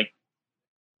like,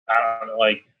 I don't know,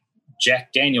 like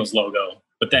Jack Daniels logo.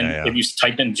 But then if you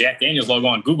type in Jack Daniels logo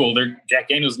on Google, Jack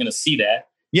Daniels is going to see that.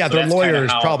 Yeah, so their lawyer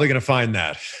is probably going to find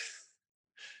that.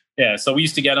 Yeah, so we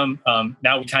used to get them.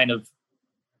 Now we kind of,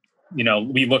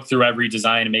 we look through every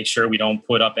design and make sure we don't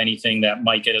put up anything that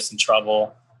might get us in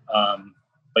trouble.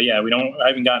 But yeah, I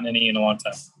haven't gotten any in a long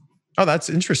time. Oh, that's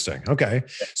interesting. Okay.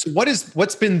 So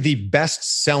what's been the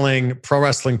best selling pro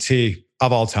wrestling tee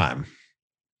of all time?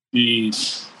 The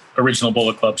original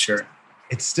Bullet Club shirt.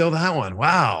 It's still that one.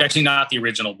 Wow. Actually, not the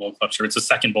original Bullet Club shirt. It's the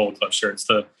second Bullet Club shirt. It's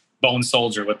the Bone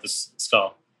Soldier with the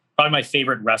skull. Probably my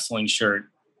favorite wrestling shirt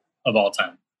of all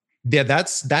time. Yeah,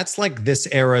 that's like this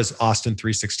era's Austin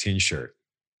 316 shirt.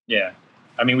 Yeah.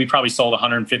 I mean, we probably sold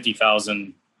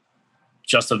 150,000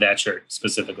 just of that shirt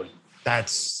specifically.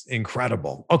 That's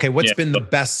incredible. Okay, what's been the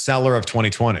best seller of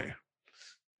 2020?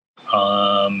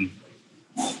 I'm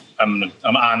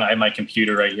on my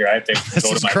computer right here. I have to this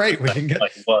go is to my great. We can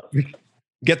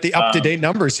get the up-to-date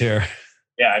numbers here.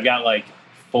 Yeah, I've got like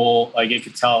full, like you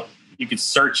could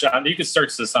search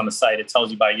this on the site. It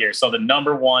tells you by year. So the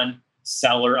number one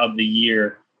seller of the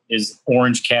year is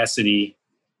Orange Cassidy.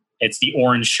 It's the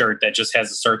orange shirt that just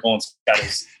has a circle and it's got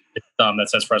his thumb that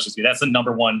says Precious Few. That's the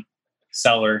number one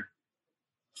seller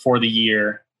for the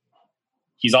year.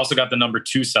 He's also got the number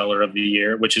two seller of the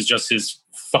year, which is just his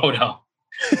photo.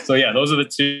 So yeah, those are the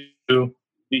two.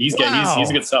 He's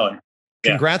a good seller.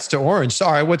 Yeah. Congrats to Orange.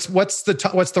 Sorry, what's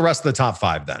the rest of the top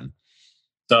five then?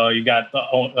 So you got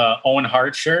the Owen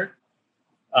Hart shirt.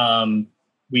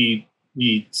 We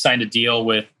signed a deal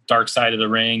with Dark Side of the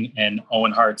Ring, and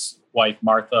Owen Hart's wife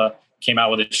Martha came out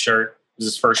with a shirt. It was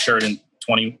his first shirt in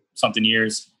 20 something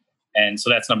years, and so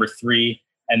that's number 3.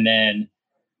 And then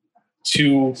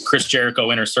 2 Chris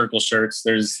Jericho Inner Circle shirts.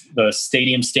 There's the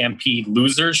Stadium Stampede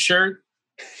Losers shirt,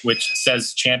 which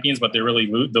says champions, but they're really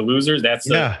the losers.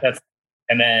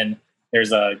 And then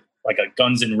there's a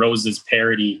Guns N' Roses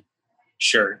parody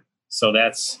shirt. So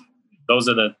those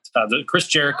are the Chris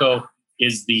Jericho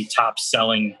is the top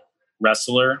selling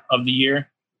wrestler of the year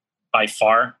by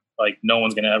far. Like no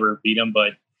one's going to ever beat him,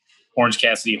 but Orange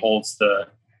Cassidy holds the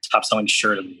top selling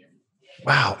shirt of the year.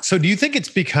 Wow. So do you think it's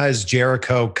because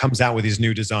Jericho comes out with these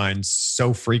new designs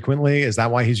so frequently? Is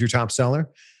that why he's your top seller?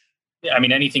 Yeah, I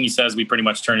mean, anything he says, we pretty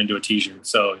much turn into a t-shirt.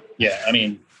 So yeah, I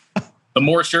mean, the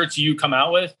more shirts you come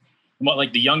out with,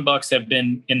 like the Young Bucks have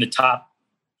been in the top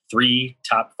 3,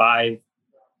 top 5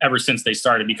 ever since they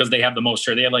started because they have the most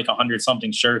shirts. They have like 100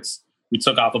 something shirts. We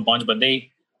took off a bunch, but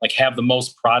they like have the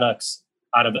most products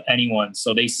out of anyone.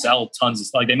 So they sell tons of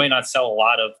stuff. Like they might not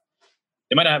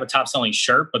have a top selling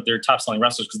shirt, but they're top selling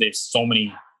wrestlers because they have so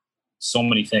many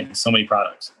things, so many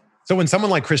products. So when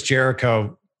someone like Chris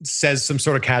Jericho says some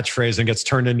sort of catchphrase and gets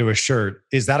turned into a shirt,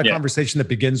 is that a conversation that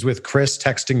begins with Chris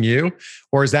texting you,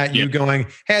 or is that you going,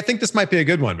 "Hey, I think this might be a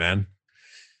good one, man"?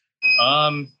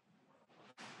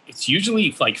 It's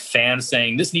usually like fans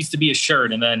saying this needs to be a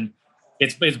shirt, and then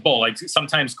it's both. Like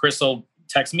sometimes Chris will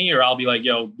text me, or I'll be like,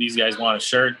 "Yo, these guys want a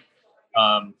shirt."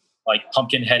 Like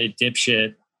pumpkin-headed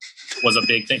dipshit was a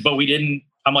big thing, but we didn't.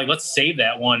 I'm like, let's save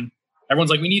that one. Everyone's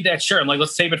like, we need that shirt. I'm like,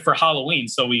 let's save it for Halloween.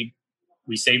 So we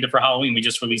saved it for Halloween. We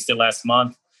just released it last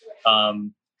month.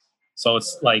 So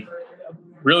it's like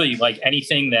really like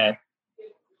anything that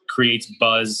creates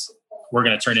buzz, we're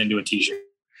going to turn into a t-shirt.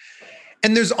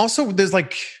 And there's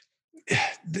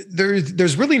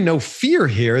really no fear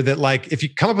here that like, if you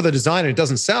come up with a design and it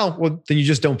doesn't sell, well, then you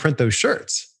just don't print those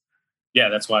shirts. Yeah,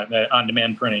 that's why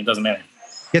on-demand printing doesn't matter.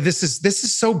 Yeah, this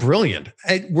is so brilliant.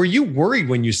 Were you worried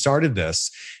when you started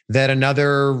this that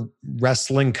another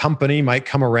wrestling company might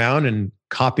come around and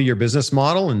copy your business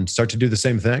model and start to do the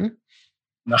same thing?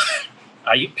 No,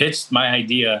 I pitched my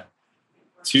idea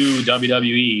to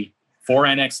WWE for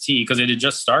NXT because it had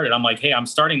just started. I'm like, hey, I'm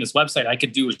starting this website. I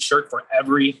could do a shirt for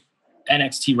every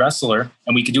NXT wrestler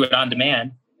and we could do it on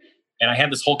demand. And I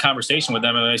had this whole conversation with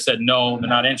them and they said, no, they're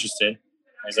not interested.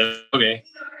 I said, okay,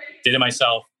 did it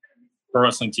myself. Pro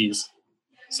Wrestling Tees.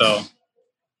 So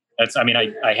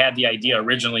I had the idea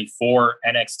originally for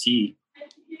NXT.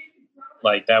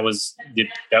 Like that was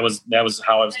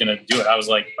how I was going to do it. I was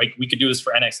like, we could do this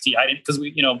for NXT. I didn't, cause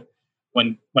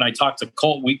when I talked to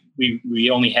Colt, we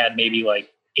only had maybe like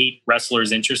 8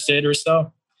 wrestlers interested or so.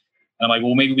 And I'm like,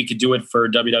 well, maybe we could do it for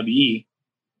WWE.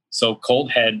 So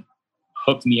Colt had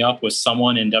hooked me up with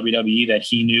someone in WWE that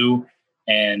he knew.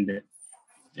 And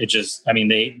it just,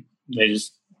 they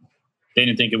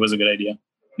didn't think it was a good idea.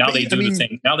 Now they do the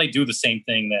same. Now they do the same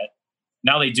thing that.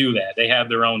 They have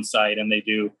their own site and they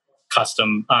do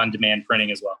custom on-demand printing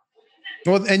as well.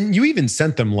 Well, and you even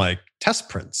sent them like test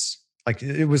prints. Like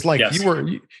it was like yes.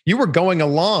 you were going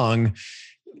along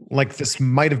like this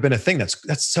might have been a thing.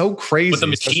 That's so crazy. But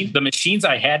the machines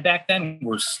I had back then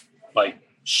were like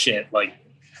shit. Like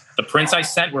the prints I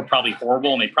sent were probably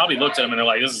horrible, and they probably looked at them and they're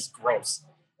like, "This is gross."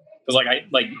 Because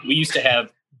we used to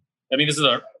have. I mean,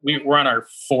 we're on our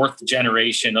 4th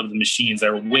generation of the machines that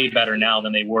are way better now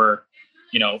than they were,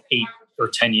 8 or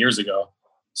 10 years ago.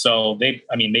 So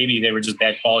maybe they were just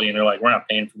bad quality and they're like, we're not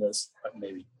paying for this. But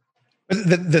maybe.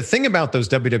 The thing about those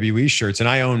WWE shirts, and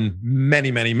I own many,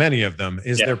 many, many of them,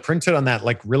 is they're printed on that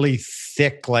like really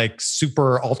thick, like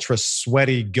super ultra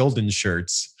sweaty Gildan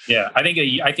shirts. Yeah, I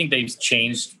think they've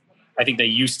changed. I think it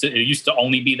used to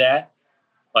only be that.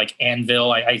 Like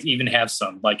Anvil, I even have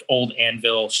some like old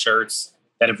Anvil shirts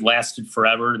that have lasted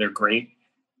forever. They're great,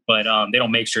 but they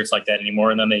don't make shirts like that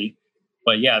anymore. And then I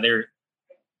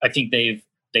think they've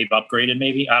upgraded.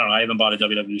 Maybe I don't know. I haven't bought a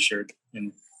WWE shirt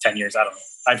in 10 years. I don't know.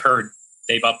 I've heard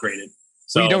they've upgraded.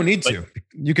 So well, you don't need to.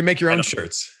 You can make your own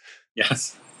shirts.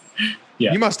 Yes.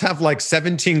 Yeah. You must have like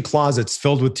 17 closets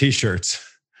filled with t-shirts.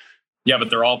 Yeah, but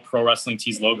they're all Pro Wrestling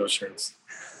Tees logo shirts.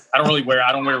 I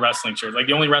don't wear wrestling shirts. Like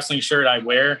the only wrestling shirt I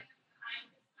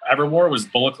ever wore was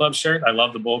Bullet Club shirt. I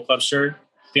love the Bullet Club shirt.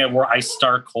 I think I wore Ice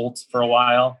Star Colt for a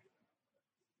while.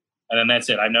 And then that's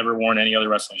it. I've never worn any other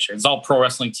wrestling shirts. It's all Pro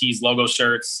Wrestling Tees logo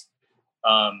shirts.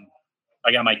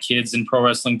 I got my kids in Pro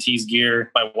Wrestling Tees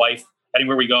gear. My wife,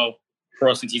 anywhere we go, Pro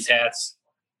Wrestling Tees hats.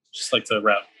 Just like to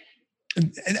rep.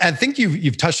 I think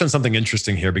you've touched on something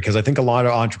interesting here because I think a lot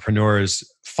of entrepreneurs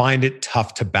find it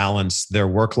tough to balance their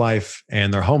work life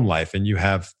and their home life. And you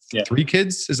have 3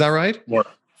 kids, is that right?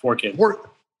 4 kids.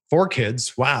 4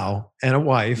 kids, wow, and a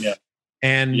wife,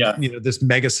 and this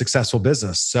mega successful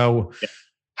business. So,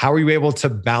 how are you able to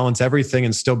balance everything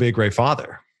and still be a great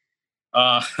father?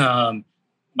 My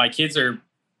kids are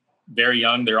very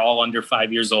young; they're all under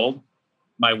 5 years old.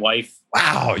 My wife.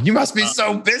 Wow, you must be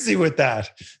so busy with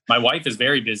that. My wife is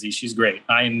very busy. She's great.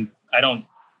 I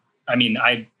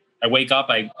wake up,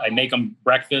 I make them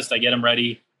breakfast, I get them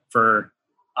ready for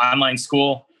online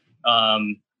school.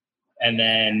 And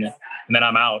then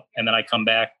I'm out, and then I come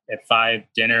back at 5,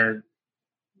 dinner,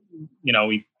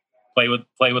 we play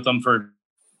with them for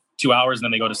 2 hours and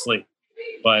then they go to sleep.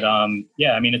 But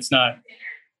it's not,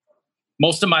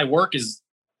 most of my work is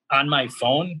on my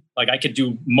phone. Like I could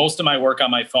do most of my work on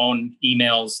my phone,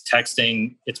 emails,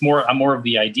 texting. I'm more of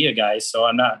the idea guy. So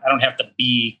I don't have to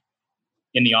be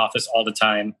in the office all the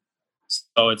time.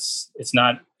 So it's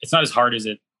not as hard as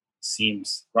it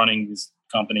seems running this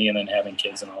company and then having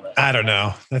kids and all that. I don't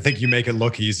know. I think you make it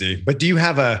look easy, but do you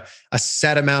have a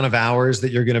set amount of hours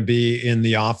that you're going to be in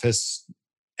the office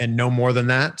and no more than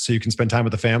that so you can spend time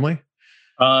with the family?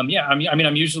 I'm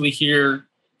usually here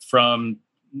from,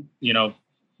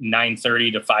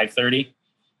 9:30 to 5:30.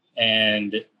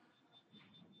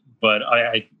 But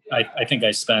I think I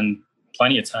spend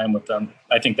plenty of time with them.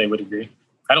 I think they would agree.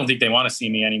 I don't think they want to see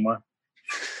me anymore.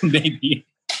 Maybe.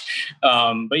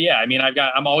 But yeah,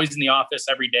 I'm always in the office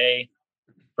every day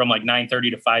from like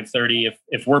 9:30 to 5:30.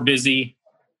 If we're busy,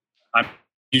 I'm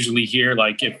usually here.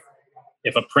 Like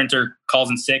if a printer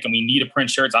calls in sick and we need to print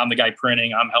shirts, I'm the guy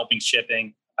printing, I'm helping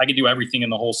shipping. I can do everything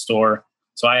in the whole store.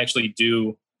 So I actually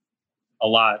do a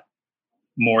lot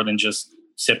more than just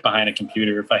sit behind a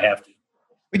computer if I have to.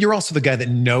 But you're also the guy that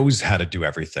knows how to do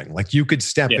everything. Like you could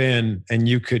step in and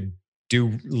you could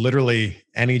do literally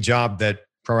any job that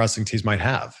pro wrestling teams might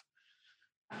have.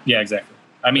 Yeah, exactly.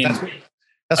 I mean,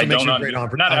 that's what makes you a great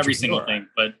entrepreneur. Not every single thing,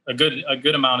 but a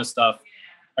good amount of stuff.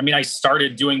 I mean, I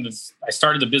started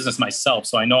the business myself,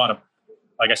 so I know how to,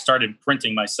 I started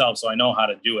printing myself, so I know how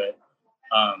to do it.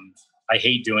 I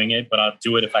hate doing it, but I'll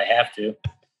do it if I have to.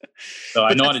 So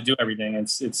I know how to do everything.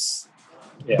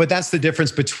 Yeah. But that's the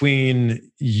difference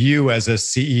between you as a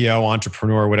CEO,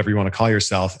 entrepreneur, whatever you want to call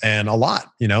yourself, and a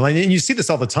lot, and you see this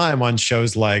all the time on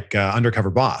shows like Undercover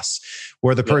Boss,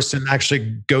 where the person actually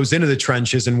goes into the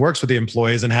trenches and works with the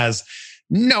employees and has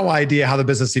no idea how the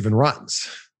business even runs.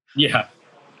 Yeah.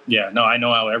 Yeah. No, I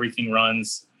know how everything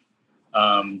runs,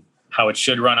 how it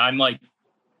should run. I'm like,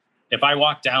 if I'll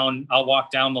walk down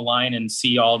the line and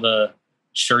see all the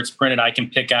shirts printed, I can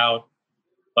pick out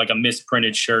like a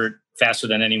misprinted shirt faster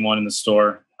than anyone in the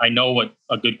store. I know what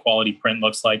a good quality print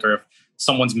looks like, or if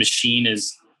someone's machine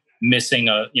is missing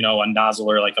a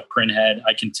nozzle or like a print head,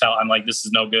 I can tell. I'm like, this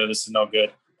is no good. This is no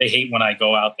good. They hate when I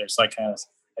go out there. So I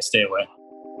stay away.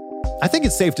 I think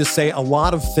it's safe to say a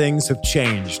lot of things have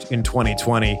changed in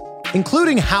 2020,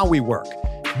 including how we work.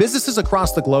 Businesses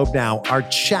across the globe now are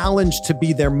challenged to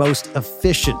be their most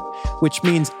efficient, which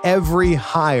means every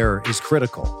hire is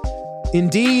critical.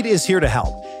 Indeed is here to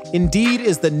help. Indeed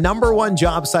is the #1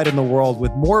 job site in the world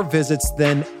with more visits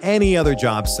than any other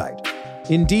job site.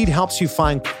 Indeed helps you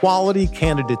find quality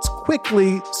candidates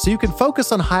quickly so you can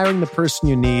focus on hiring the person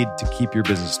you need to keep your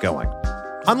business going.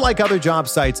 Unlike other job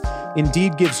sites,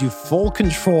 Indeed gives you full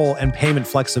control and payment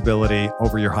flexibility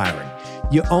over your hiring.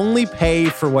 You only pay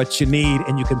for what you need,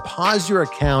 and you can pause your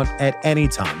account at any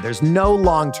time. There's no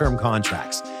long-term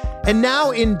contracts. And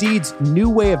now Indeed's new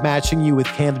way of matching you with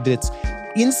candidates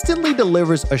instantly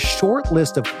delivers a short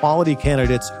list of quality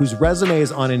candidates whose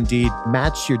resumes on Indeed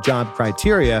match your job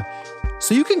criteria,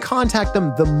 so you can contact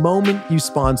them the moment you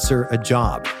sponsor a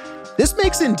job. This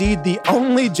makes Indeed the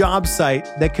only job site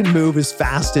that can move as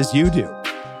fast as you do.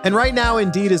 And right now,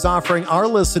 Indeed is offering our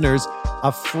listeners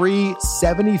a free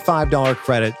 $75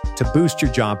 credit to boost your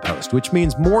job post, which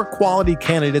means more quality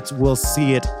candidates will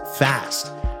see it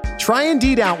fast. Try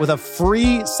Indeed out with a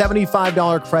free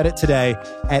 $75 credit today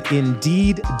at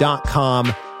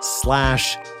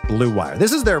Indeed.com/Blue Wire.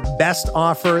 This is their best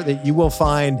offer that you will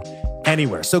find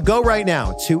anywhere. So go right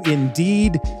now to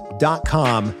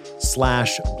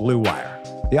Indeed.com/Blue Wire.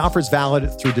 The offer is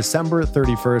valid through December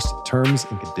 31st. Terms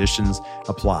and conditions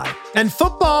apply. And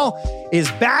football is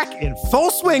back in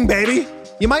full swing, baby.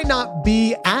 You might not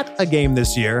be at a game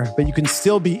this year, but you can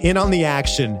still be in on the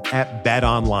action at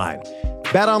BetOnline.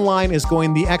 BetOnline is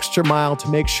going the extra mile to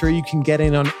make sure you can get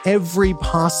in on every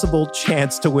possible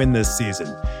chance to win this season.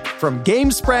 From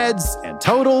game spreads and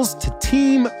totals to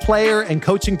team, player, and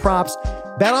coaching props,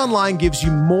 BetOnline gives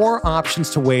you more options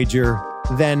to wager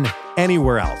than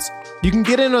anywhere else. You can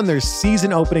get in on their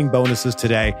season opening bonuses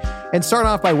today and start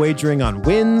off by wagering on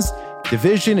wins,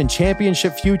 division, and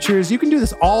championship futures. You can do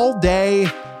this all day,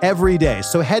 every day.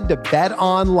 So head to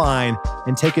BetOnline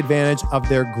and take advantage of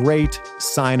their great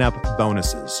sign-up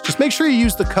bonuses. Just make sure you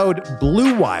use the code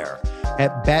BLUEWIRE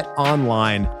at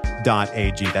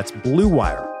betonline.ag. That's Blue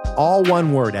Wire, all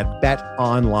one word, at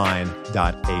betonline.ag.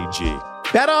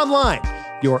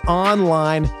 BetOnline, your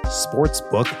online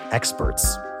sportsbook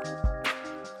experts.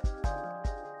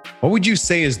 What would you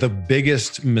say is the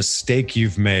biggest mistake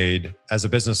you've made as a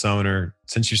business owner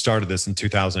since you started this in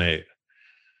 2008?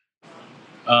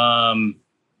 I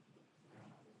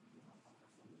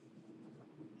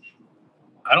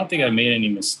don't think I made any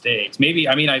mistakes. Maybe,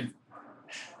 I mean, I'm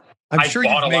sure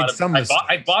you've made some mistakes.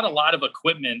 I bought a lot of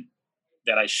equipment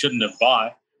that I shouldn't have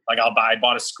bought. Like I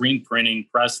bought a screen printing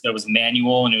press that was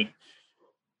manual and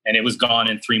it was gone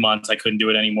in 3 months. I couldn't do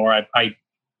it anymore. I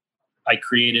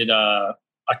created a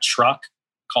truck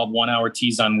called 1 Hour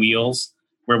Tees on Wheels,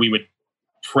 where we would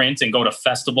print and go to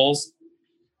festivals.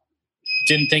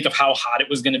 Didn't think of how hot it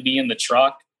was going to be in the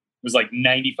truck. It was like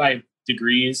 95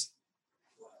 degrees.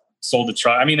 Sold the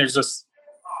truck. I mean, there's just,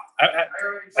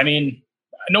 I mean,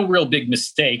 no real big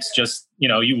mistakes. Just,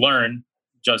 you learn.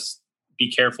 Just be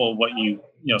careful what you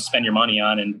spend your money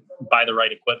on and buy the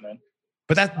right equipment.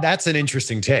 But that's an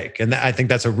interesting take, and I think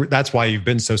that's why you've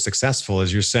been so successful.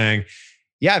 Is you're saying,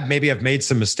 yeah, maybe I've made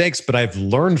some mistakes, but I've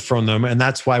learned from them, and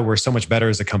that's why we're so much better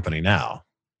as a company now.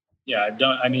 Yeah,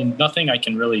 nothing I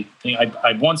can really think.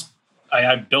 I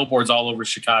had billboards all over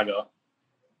Chicago,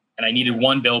 and I needed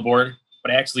one billboard,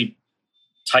 but I actually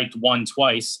typed one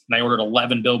twice, and I ordered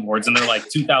 11 billboards, and they're like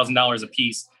 $2,000 a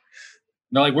piece.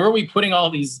 And they're like, "Where are we putting all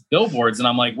these billboards?" And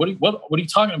I'm like, "What are you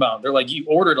talking about?" They're like, "You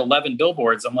ordered 11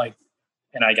 billboards." I'm like,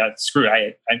 and I got screwed.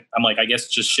 I'm like, I guess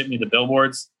just ship me the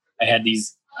billboards. I had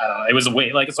these, I don't know, it was a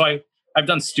way, like, so I've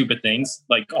done stupid things,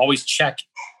 like always check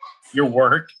your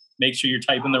work, make sure you're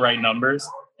typing the right numbers,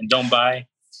 and don't buy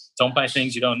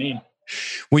things you don't need.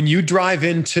 When you drive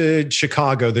into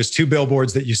Chicago, there's two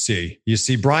billboards that you see. You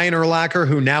see Brian Urlacher,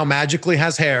 who now magically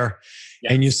has hair,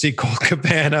 yes. And you see Colt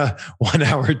Cabana 1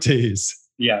 hour tees.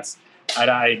 Yes.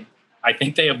 I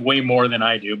think they have way more than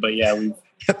I do, but yeah,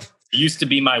 it used to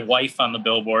be my wife on the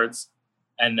billboards.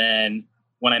 And then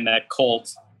when I met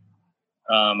Colt,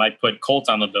 I put Colt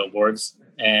on the billboards,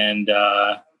 and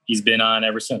he's been on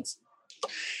ever since.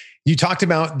 You talked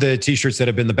about the t-shirts that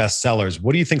have been the best sellers.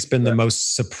 What do you think's been the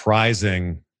most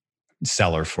surprising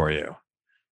seller for you?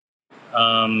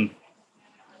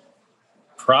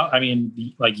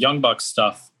 Like Young Bucks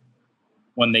stuff,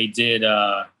 when they did,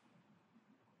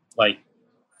 like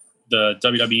the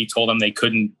WWE told them they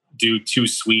couldn't do too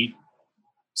sweet.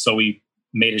 So we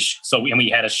made and we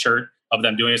had a shirt of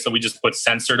them doing it. So we just put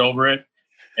censored over it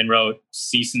and wrote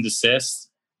cease and desist.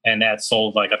 And that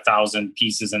sold like 1,000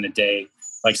 pieces in a day.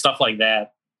 Like stuff like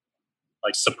that,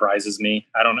 like surprises me.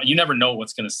 I don't know. You never know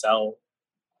what's going to sell.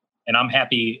 And I'm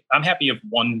happy if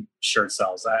one shirt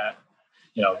sells.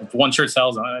 If one shirt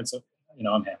sells, I'm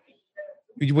happy.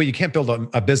 Well, you can't build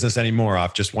a business anymore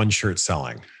off just one shirt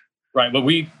selling. Right. But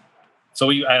I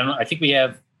don't know. I think we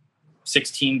have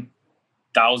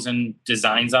 16,000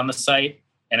 designs on the site.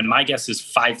 And my guess is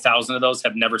 5,000 of those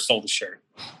have never sold a shirt.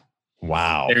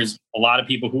 Wow. There's a lot of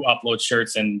people who upload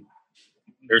shirts and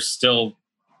they're still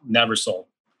never sold.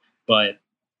 But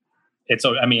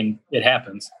it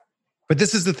happens. But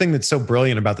this is the thing that's so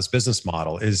brilliant about this business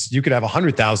model is you could have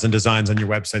 100,000 designs on your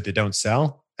website that don't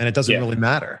sell, and it doesn't really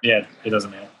matter. Yeah, it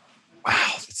doesn't matter.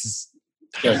 Wow, this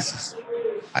is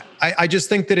I just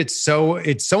think that it's so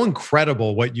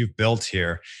incredible what you've built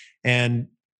here. And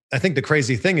I think the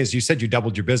crazy thing is you said you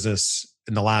doubled your business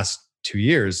in the last 2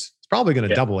 years. It's probably going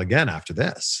to double again after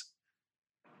this.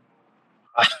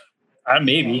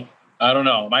 Maybe. I don't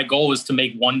know. My goal is to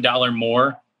make $1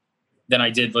 more than I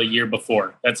did the year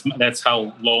before. That's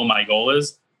how low my goal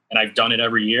is. And I've done it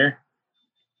every year.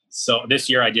 So this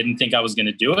year I didn't think I was going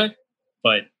to do it,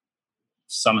 but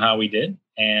somehow we did.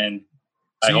 And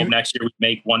I hope next year we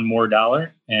make $1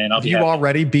 more, and I'll be happy. You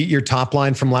already beat your top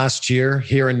line from last year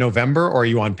here in November, or are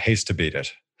you on pace to beat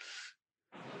it?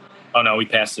 Oh no, we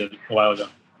passed it a while ago.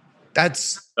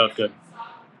 That's good.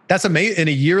 That's amazing. In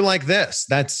a year like this,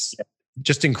 that's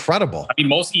just incredible. I mean,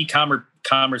 most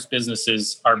e-commerce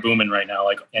businesses are booming right now.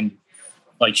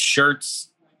 Like shirts.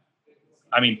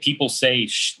 I mean, people say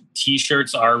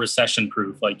t-shirts are recession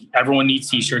proof. Like everyone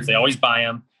needs t-shirts. They always buy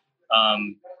them.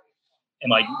 And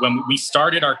like when we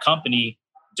started our company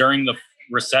during the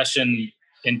recession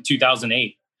in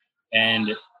 2008,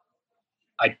 and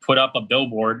I put up a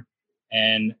billboard,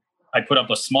 and I put up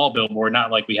a small billboard,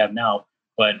 not like we have now,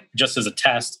 but just as a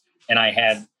test. And I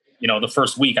had, the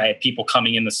first week I had people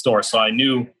coming in the store. So I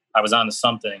knew I was onto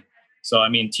something. So, I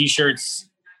mean, t-shirts,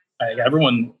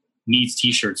 everyone needs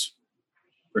t-shirts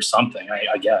for something,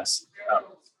 I guess.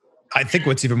 I think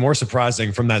what's even more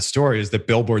surprising from that story is that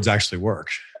billboards actually work.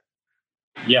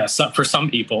 Yeah, for some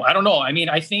people. I don't know. I mean,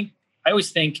 I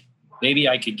always think maybe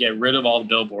I could get rid of all the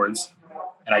billboards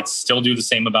and I'd still do the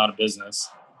same amount of business.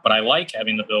 But I like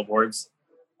having the billboards.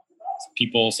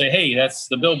 People say, hey, that's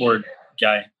the billboard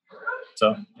guy.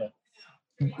 So, yeah.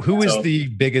 Who is the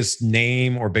biggest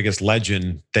name or biggest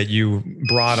legend that you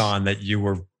brought on that you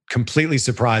were completely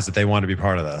surprised that they want to be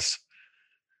part of this?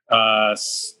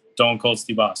 Stone Cold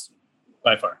Steve Austin,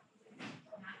 by far.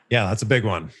 Yeah, that's a big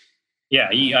one.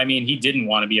 Yeah, he didn't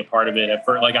want to be a part of it at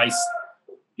first.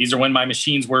 These are when my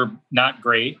machines were not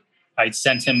great. I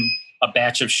sent him a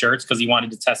batch of shirts because he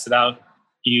wanted to test it out.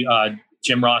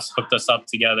 Jim Ross hooked us up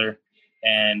together,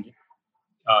 and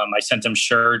I sent him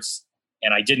shirts,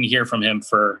 and I didn't hear from him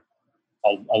for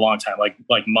a long time,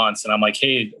 like months. And I'm like,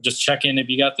 hey, just check in if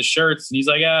you got the shirts. And he's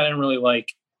like, I didn't really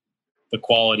like the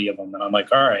quality of them. And I'm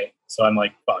like, all right. So I'm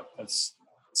like, fuck, that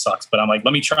sucks. But I'm like,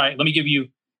 let me give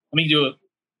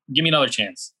me another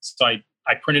chance. So I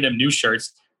printed him new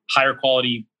shirts, higher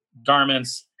quality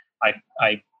garments.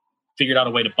 I figured out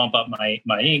a way to bump up my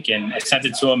ink, and I sent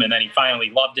it to him, and then he finally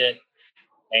loved it.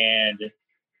 And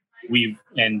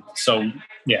so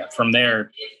from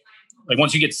there, like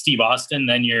once you get Steve Austin,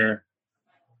 then you're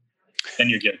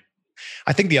good.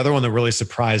 I think the other one that really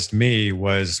surprised me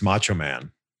was Macho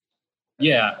Man.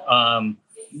 Yeah.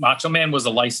 Macho Man was a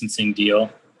licensing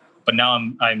deal, but now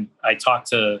I talk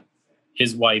to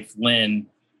his wife, Lynn,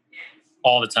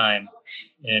 all the time.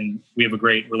 And we have a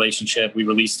great relationship. We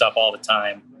release stuff all the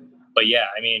time. But yeah,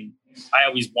 I mean, I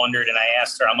always wondered, and I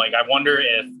asked her, I'm like, I wonder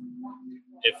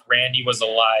if Randy was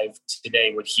alive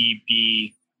today, would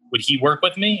he work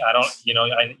with me? I don't,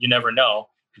 you never know.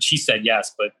 And she said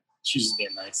yes, but she's just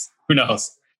being nice. Who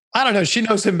knows? I don't know. She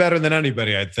knows him better than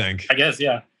anybody, I think. I guess,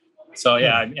 yeah. So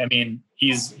yeah, I mean,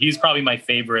 he's probably my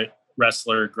favorite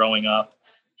wrestler growing up.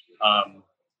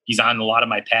 He's on a lot of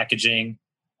my packaging,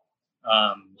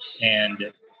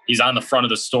 and he's on the front of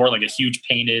the store, like a huge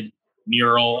painted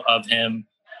mural of him.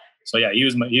 So yeah, he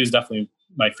was definitely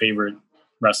my favorite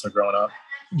wrestler growing up.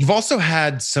 You've also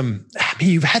had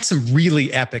you've had some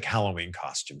really epic Halloween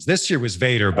costumes. This year was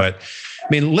Vader, but I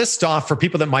mean, list off for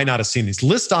people that might not have seen these,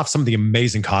 list off some of the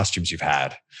amazing costumes you've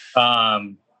had.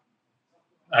 I've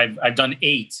done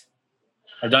 8.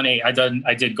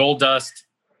 I did Gold Dust,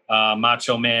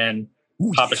 Macho Man,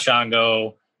 Papa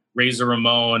Shango, Razor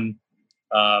Ramon,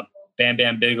 Bam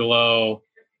Bam Bigelow,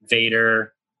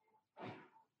 Vader,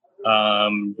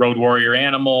 Road Warrior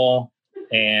Animal,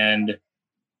 and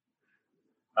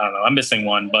I don't know, I'm missing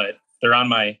one, but they're on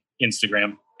my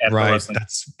Instagram at right. Wrestling.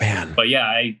 That's man. But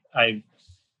yeah,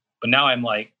 but now I'm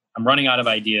running out of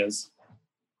ideas.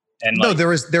 And no,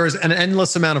 there is an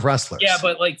endless amount of wrestlers. Yeah,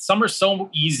 but like some are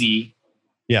so easy.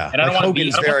 Yeah, and I don't want to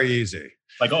be very easy.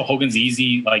 Like, oh, Hogan's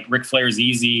easy. Like Ric Flair's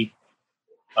easy.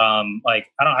 Like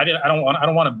I don't want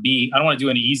to do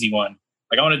an easy one.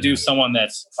 Like I want to do someone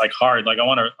that's like hard. Like I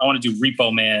want to do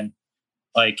Repo Man,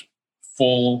 like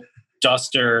full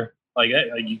duster. Like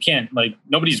you can't, like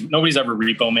nobody's ever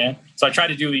Repo Man. So I try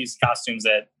to do these costumes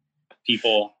that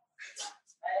people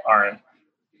aren't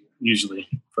usually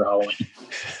for Halloween.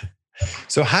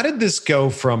 So how did this go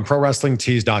from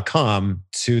ProWrestlingTees.com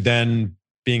to then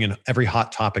being in every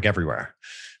Hot Topic everywhere?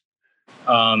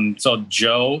 So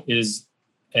Joe is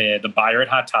the buyer at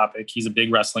Hot Topic. He's a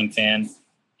big wrestling fan.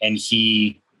 And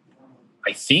he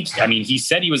said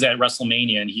he was at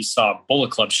WrestleMania and he saw Bullet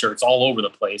Club shirts all over the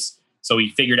place. So he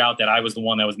figured out that I was the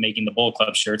one that was making the Bullet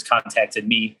Club shirts, contacted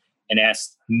me and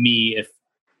asked me if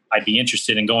I'd be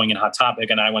interested in going in Hot Topic.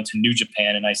 And I went to New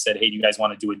Japan and I said, hey, do you guys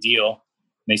want to do a deal?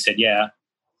 And they said, yeah.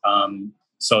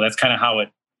 So that's kind of how it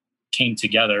came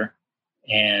together.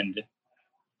 And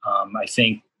I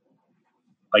think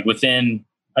like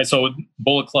so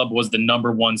Bullet Club was the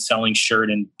number 1 selling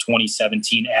shirt in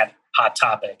 2017 at Hot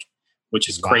Topic, which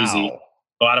is crazy.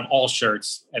 So out of all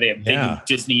shirts, they have big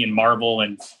Disney and Marvel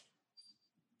and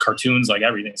cartoons, like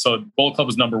everything. So Bullet Club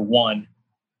was number 1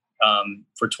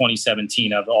 for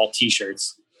 2017 of all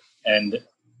t-shirts. And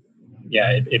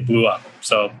yeah, it blew up.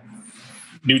 So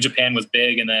New Japan was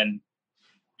big. And then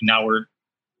now we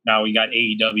got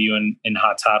AEW in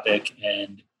Hot Topic,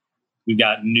 and we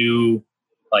got new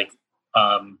like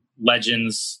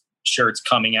Legends shirts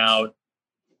coming out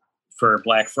for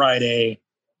Black Friday,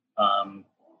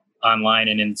 online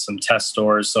and in some test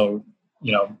stores. So,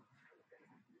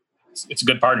 it's a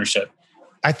good partnership.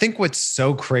 I think what's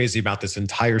so crazy about this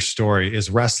entire story is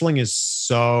wrestling is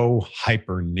so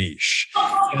hyper niche.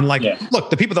 And look,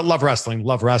 the people that love wrestling,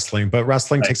 but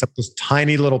wrestling takes up this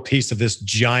tiny little piece of this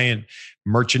giant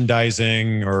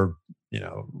merchandising or,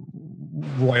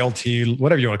 royalty,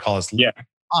 whatever you want to call this. Yeah.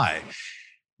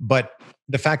 But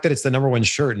the fact that it's the number 1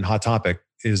 shirt in Hot Topic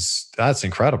that's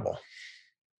incredible.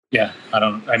 Yeah.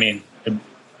 I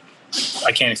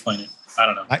can't explain it. I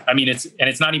don't know.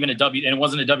 It's not even and it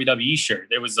wasn't a WWE shirt.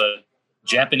 There was a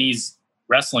Japanese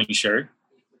wrestling shirt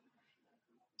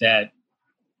that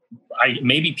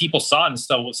maybe people saw it and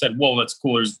still said, whoa, that's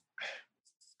cool. There's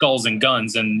skulls and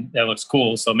guns and that looks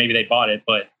cool. So maybe they bought it.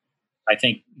 But I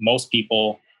think most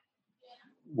people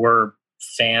were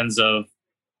fans of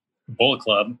Bullet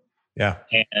Club. Yeah.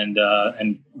 And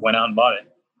went out and bought it.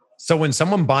 So when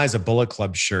someone buys a Bullet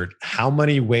Club shirt, how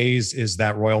many ways is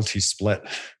that royalty split?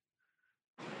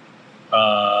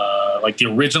 Like the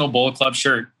original Bullet Club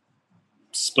shirt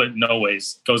split no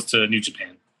ways, goes to New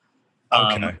Japan.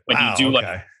 Okay. But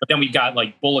then we got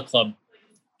like Bullet Club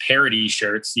parody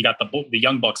shirts. You got the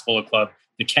Young Bucks Bullet Club,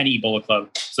 the Kenny Bullet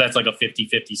Club. So that's like a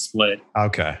 50-50 split.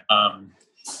 Okay.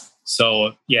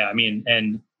 So yeah,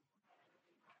 and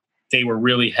they were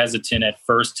really hesitant at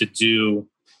first to do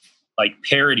like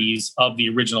parodies of the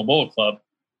original Bullet Club,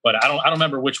 but I don't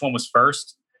remember which one was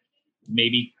first.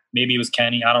 Maybe it was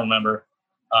Kenny. I don't remember.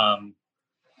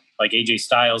 Like AJ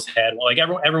Styles had one. Like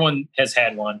everyone has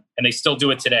had one, and they still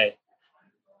do it today.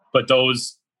 But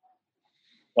those,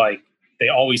 like, they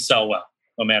always sell well,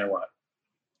 no matter what.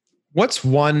 What's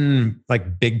one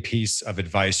like big piece of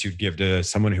advice you'd give to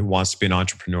someone who wants to be an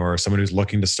entrepreneur, someone who's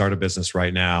looking to start a business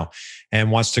right now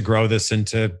and wants to grow this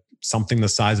into something the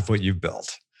size of what you've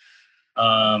built?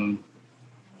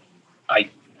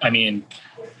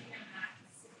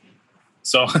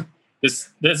 this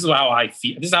is how I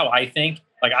feel. This is how I think.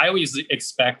 Like, I always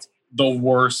expect the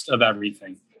worst of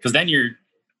everything, because then you're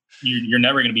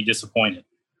never going to be disappointed.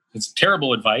 It's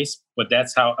terrible advice, but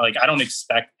that's how, like, I don't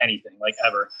expect anything, like,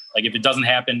 ever. Like, if it doesn't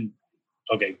happen,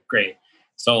 okay, great.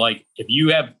 So, like, if you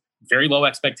have very low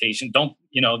expectation, then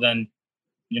you're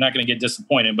not going to get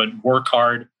disappointed, but work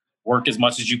hard, work as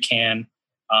much as you can.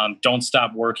 Don't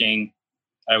stop working.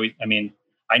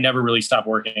 I never really stop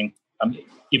working.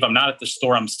 If I'm not at the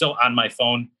store, I'm still on my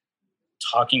phone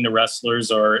talking to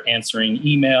wrestlers or answering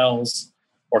emails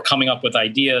or coming up with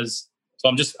ideas.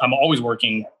 So I'm always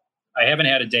working. I haven't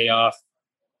had a day off.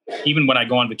 Even when I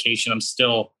go on vacation, I'm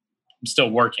still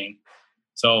working.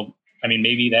 So, I mean,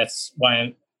 maybe that's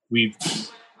why we've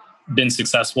been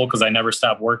successful, because I never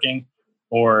stop working,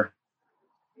 or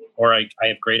I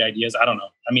have great ideas. I don't know.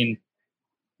 I mean,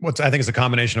 I think it's a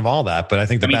combination of all that, but I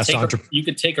think you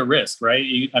could take a risk, right?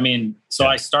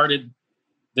 I started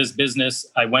this business.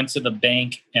 I went to the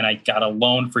bank and I got a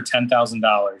loan for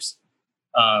 $10,000.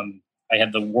 I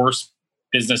had the worst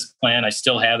business plan. I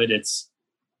still have it. It's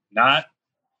not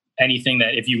anything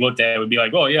that if you looked at it would be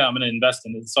like, oh yeah, I'm going to invest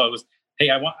in it. So it was, hey,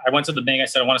 I went to the bank. I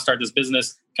said, I want to start this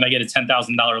business. Can I get a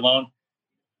 $10,000 loan?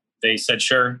 They said,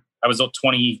 sure. I was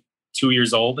 22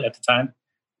 years old at the time,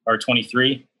 or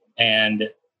 23. And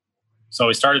so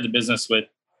we started the business with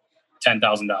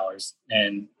 $10,000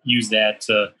 and used that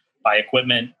to buy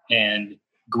equipment and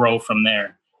grow from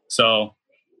there. So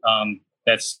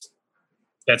that's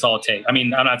all it takes. I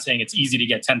mean, I'm not saying it's easy to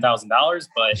get $10,000,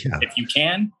 but if you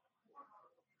can,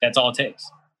 that's all it takes.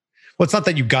 Well, it's not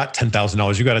that you got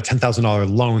 $10,000. You got a $10,000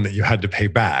 loan that you had to pay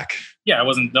back. Yeah,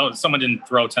 someone didn't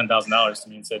throw $10,000 to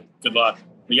me and said, good luck.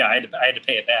 But yeah, I had to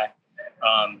pay it back.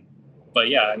 But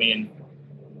yeah, I mean,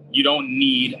 you don't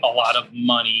need a lot of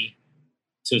money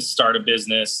to start a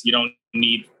business. You don't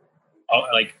need,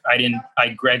 I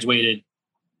graduated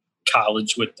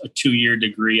college with a 2-year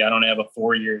degree. I don't have a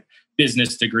 4-year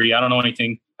business degree. I don't know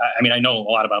anything. I mean, I know a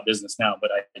lot about business now, but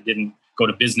I didn't go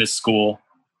to business school.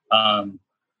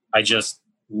 I just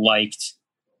liked,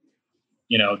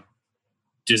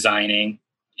 designing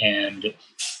and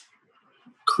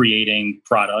creating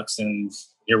products, and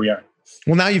here we are.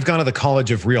 Well, now you've gone to the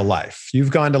college of real life.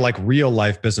 You've gone to like real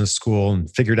life business school and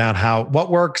figured out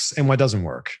what works and what doesn't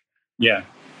work. Yeah,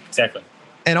 exactly.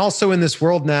 And also in this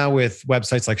world now with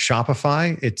websites like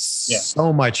Shopify, it's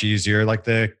so much easier. Like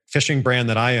the fishing brand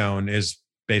that I own is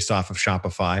based off of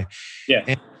Shopify. Yeah.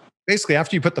 And basically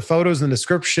after you put the photos and the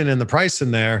description and the price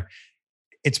in there,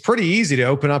 it's pretty easy to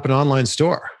open up an online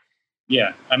store.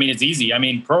 Yeah. I mean, it's easy. I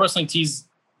mean, Pro Wrestling Tees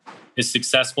is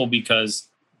successful because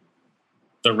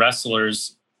the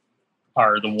wrestlers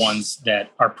are the ones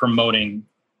that are promoting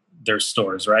their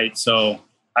stores, right? So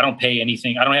I don't pay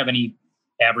anything. I don't have any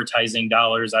advertising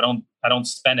dollars. I don't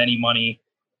spend any money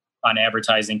on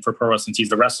advertising for Pro Wrestling Tees.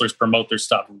 The wrestlers promote their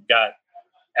stuff. We've got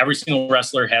every single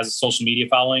wrestler has a social media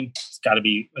following. It's got to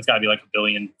be like 1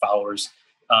 billion followers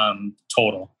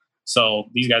total. So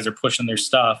these guys are pushing their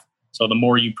stuff. So the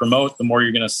more you promote, the more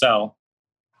you're going to sell.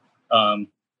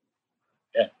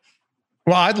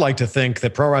 Well, I'd like to think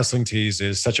that Pro Wrestling Tees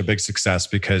is such a big success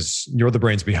because you're the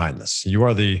brains behind this. You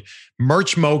are the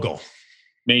merch mogul.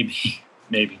 Maybe.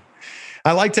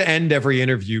 I like to end every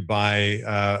interview by,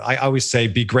 I always say,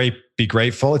 be great, be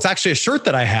grateful. It's actually a shirt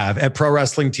that I have at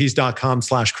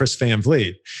prowrestlingtees.com/Chris Van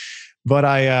Vliet. But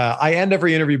I end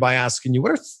every interview by asking you,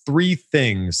 what are 3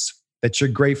 things that you're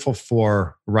grateful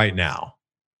for right now?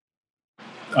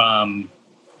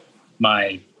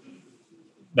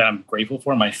 That I'm grateful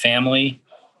for, my family,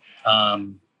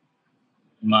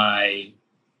 my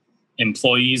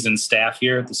employees and staff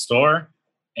here at the store,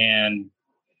 and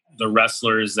the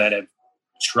wrestlers that have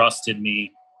trusted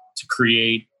me to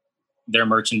create their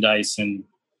merchandise and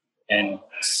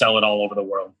sell it all over the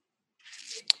world.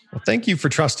 Well, thank you for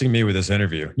trusting me with this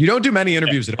interview. You don't do many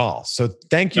interviews at all. So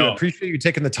thank you. I appreciate you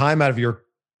taking the time out of your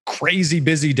crazy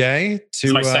busy day to...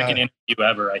 It's my second interview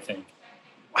ever, I think.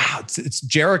 Wow. It's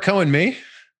Jericho and me.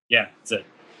 Yeah, that's it.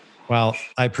 Well,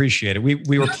 I appreciate it. We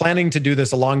were planning to do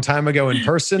this a long time ago in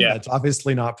person. Yeah. That's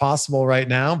obviously not possible right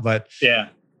now, but yeah,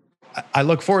 I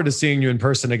look forward to seeing you in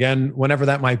person again, whenever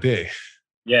that might be.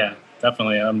 Yeah,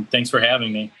 definitely. Thanks for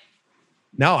having me.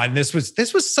 No, and this was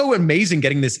so amazing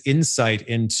getting this insight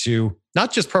into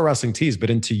not just Pro Wrestling Tees, but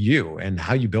into you and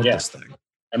how you built this thing.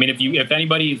 I mean, if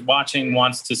anybody watching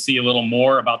wants to see a little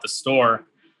more about the store,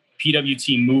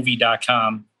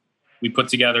 pwtmovie.com. We put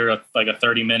together a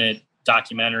 30-minute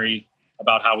documentary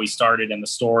about how we started and the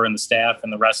store and the staff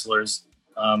and the wrestlers.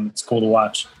 It's cool to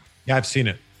watch. Yeah, I've seen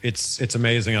it. It's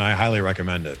amazing, and I highly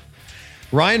recommend it.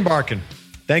 Ryan Barkan,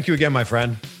 thank you again, my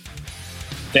friend.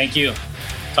 Thank you.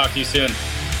 Talk to you soon.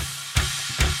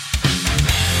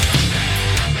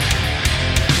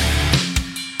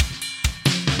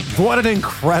 What an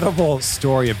incredible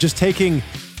story of just taking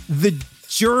the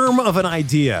germ of an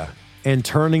idea and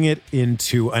turning it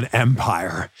into an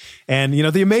empire. And,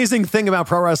 the amazing thing about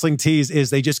Pro Wrestling Tees is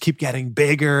they just keep getting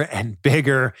bigger and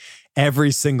bigger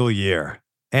every single year.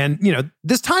 And,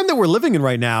 this time that we're living in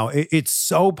right now, it's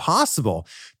so possible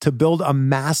to build a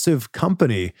massive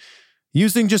company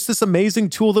using just this amazing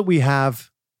tool that we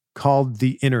have called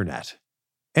the internet.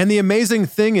 And the amazing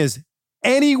thing is,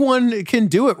 anyone can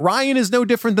do it. Ryan is no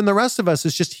different than the rest of us.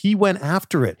 It's just he went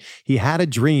after it. He had a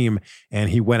dream and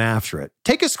he went after it.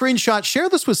 Take a screenshot, share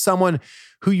this with someone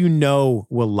who you know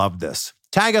will love this.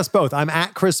 Tag us both. I'm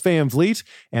at Chris Van Vliet,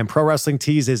 and Pro Wrestling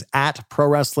Tees is at Pro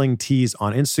Wrestling Tees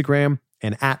on Instagram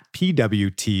and at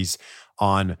PWTees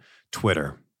on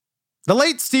Twitter. The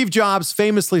late Steve Jobs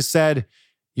famously said,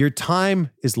 "Your time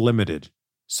is limited,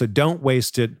 so don't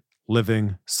waste it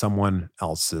living someone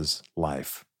else's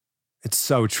life." It's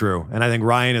so true. And I think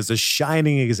Ryan is a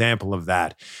shining example of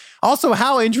that. Also,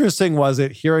 how interesting was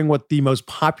it hearing what the most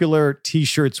popular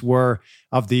t-shirts were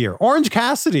of the year? Orange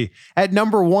Cassidy at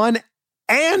number 1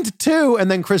 and 2.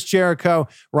 And then Chris Jericho,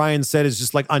 Ryan said, is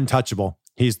just like untouchable.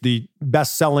 He's the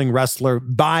best-selling wrestler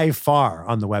by far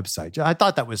on the website. I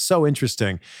thought that was so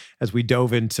interesting as we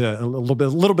dove into a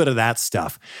little bit of that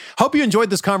stuff. Hope you enjoyed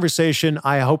this conversation.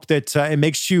 I hope that it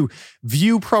makes you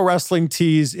view Pro Wrestling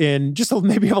Tees in just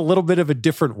maybe a little bit of a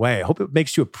different way. I hope it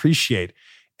makes you appreciate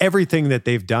everything that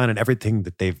they've done and everything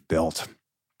that they've built.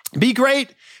 Be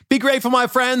great. Be grateful, my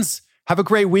friends. Have a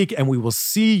great week, and we will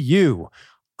see you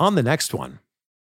on the next one.